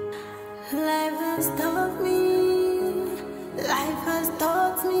 Life has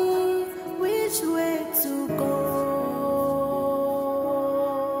taught me which way to go.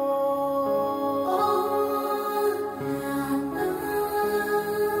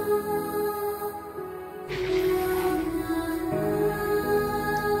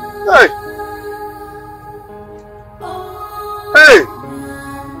 Hey! Hey!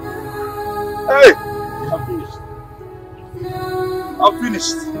 Hey! I'm finished. I'm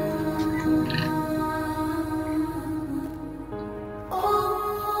finished.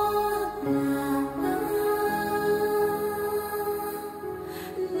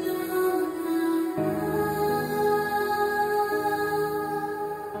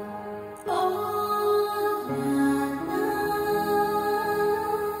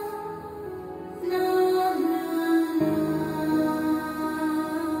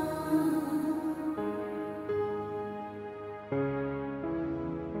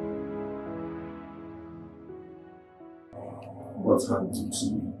 What happened to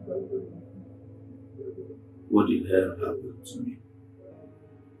me? What the hell happened to me?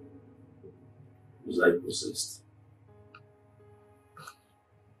 Was I possessed?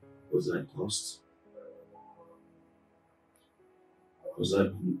 Was I lost? Was I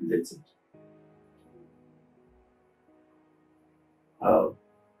manipulated? How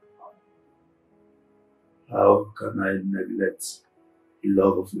can I neglect the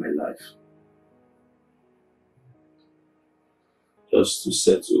love of my life just to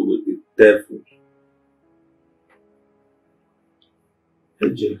settle with the devil?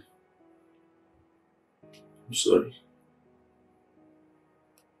 Hey Jeff, I'm sorry.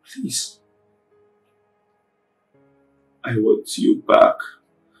 Please, I want you back.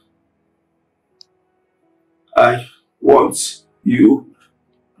 I want you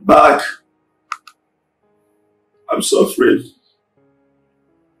back. I'm suffering.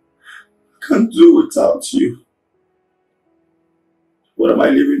 I can't do without you. What am I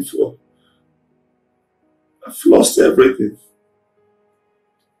living for? I've lost everything.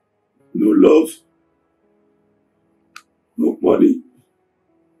 No love, no money,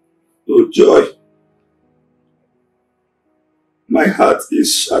 no joy. My heart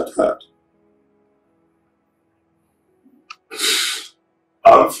is shattered.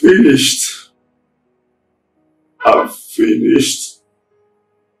 I'm finished. I'm finished.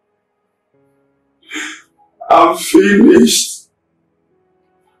 I'm finished.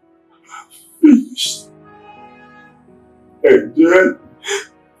 I'm finished. And then I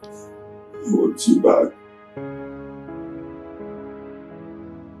want you back.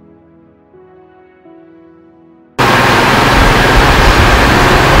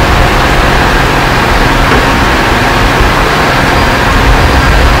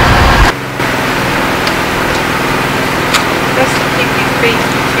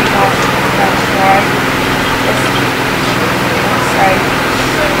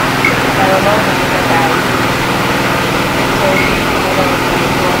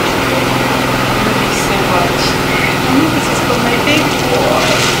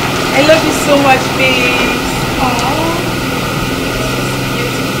 I love you so much, babe.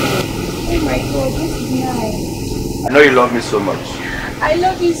 Oh my god, this is nice. I know you love me so much. I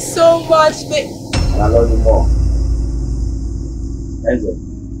love you so much, babe. And I love you more. Angel,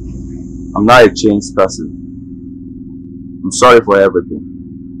 I'm not a changed person. I'm sorry for everything.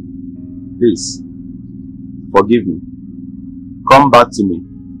 Please, forgive me. Come back to me.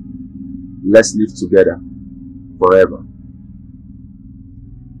 Let's live together forever.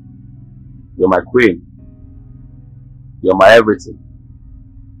 You're my queen. You're my everything.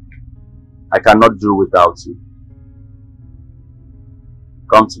 I cannot do without you.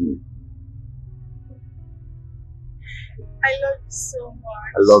 Come to me. I love you so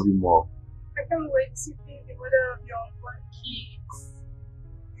much. I love you more. I can't wait to be the mother of your unborn kids.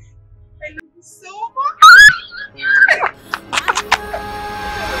 I love you so much.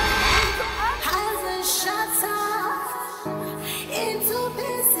 Hasn't shut off into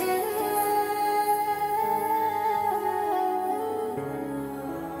pieces.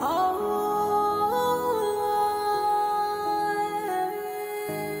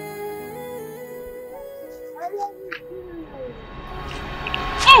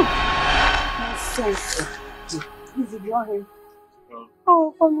 This is nice.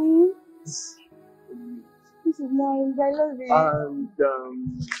 Oh, for me. This is nice. I love it. And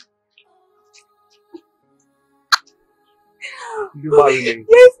you marry me?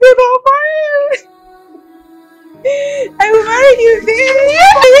 Yes, babe, I'll marry you. I will marry you, baby.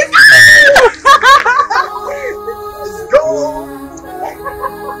 Yes. Let's go.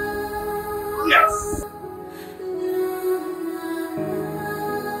 Yes.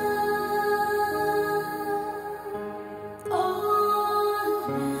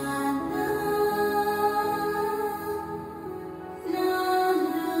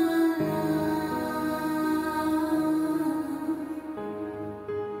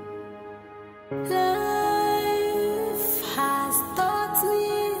 Life has taught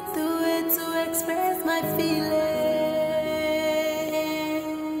me the way to express my feelings.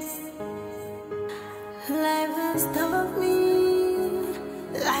 Life has taught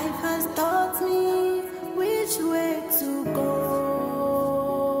me which way to go.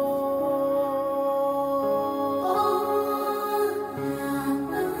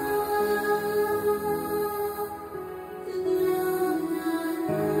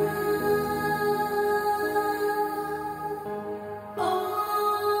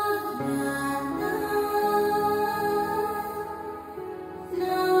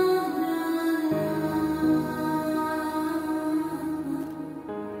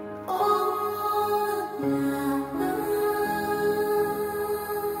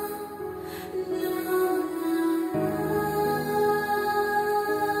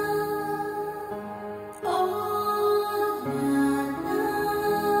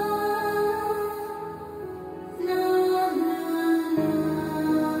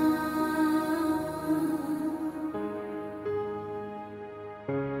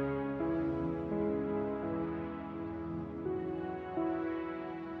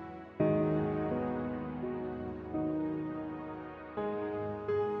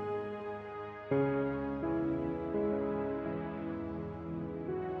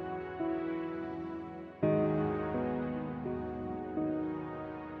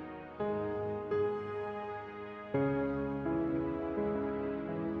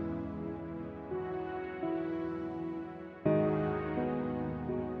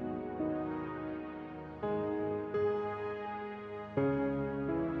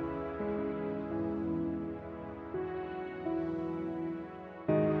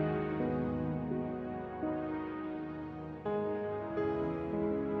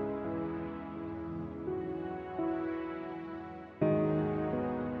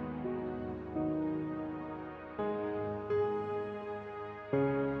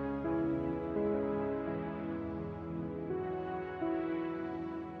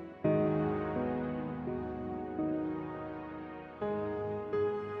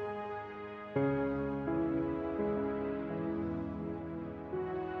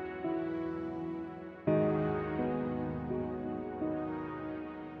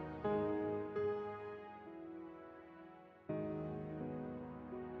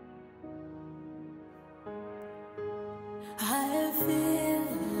 I feel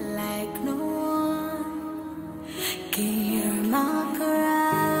like no one can hear my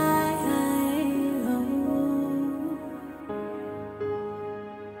cry.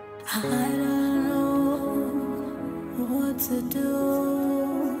 I don't know what to do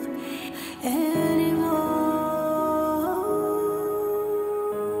anymore.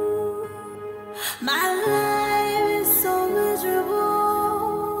 My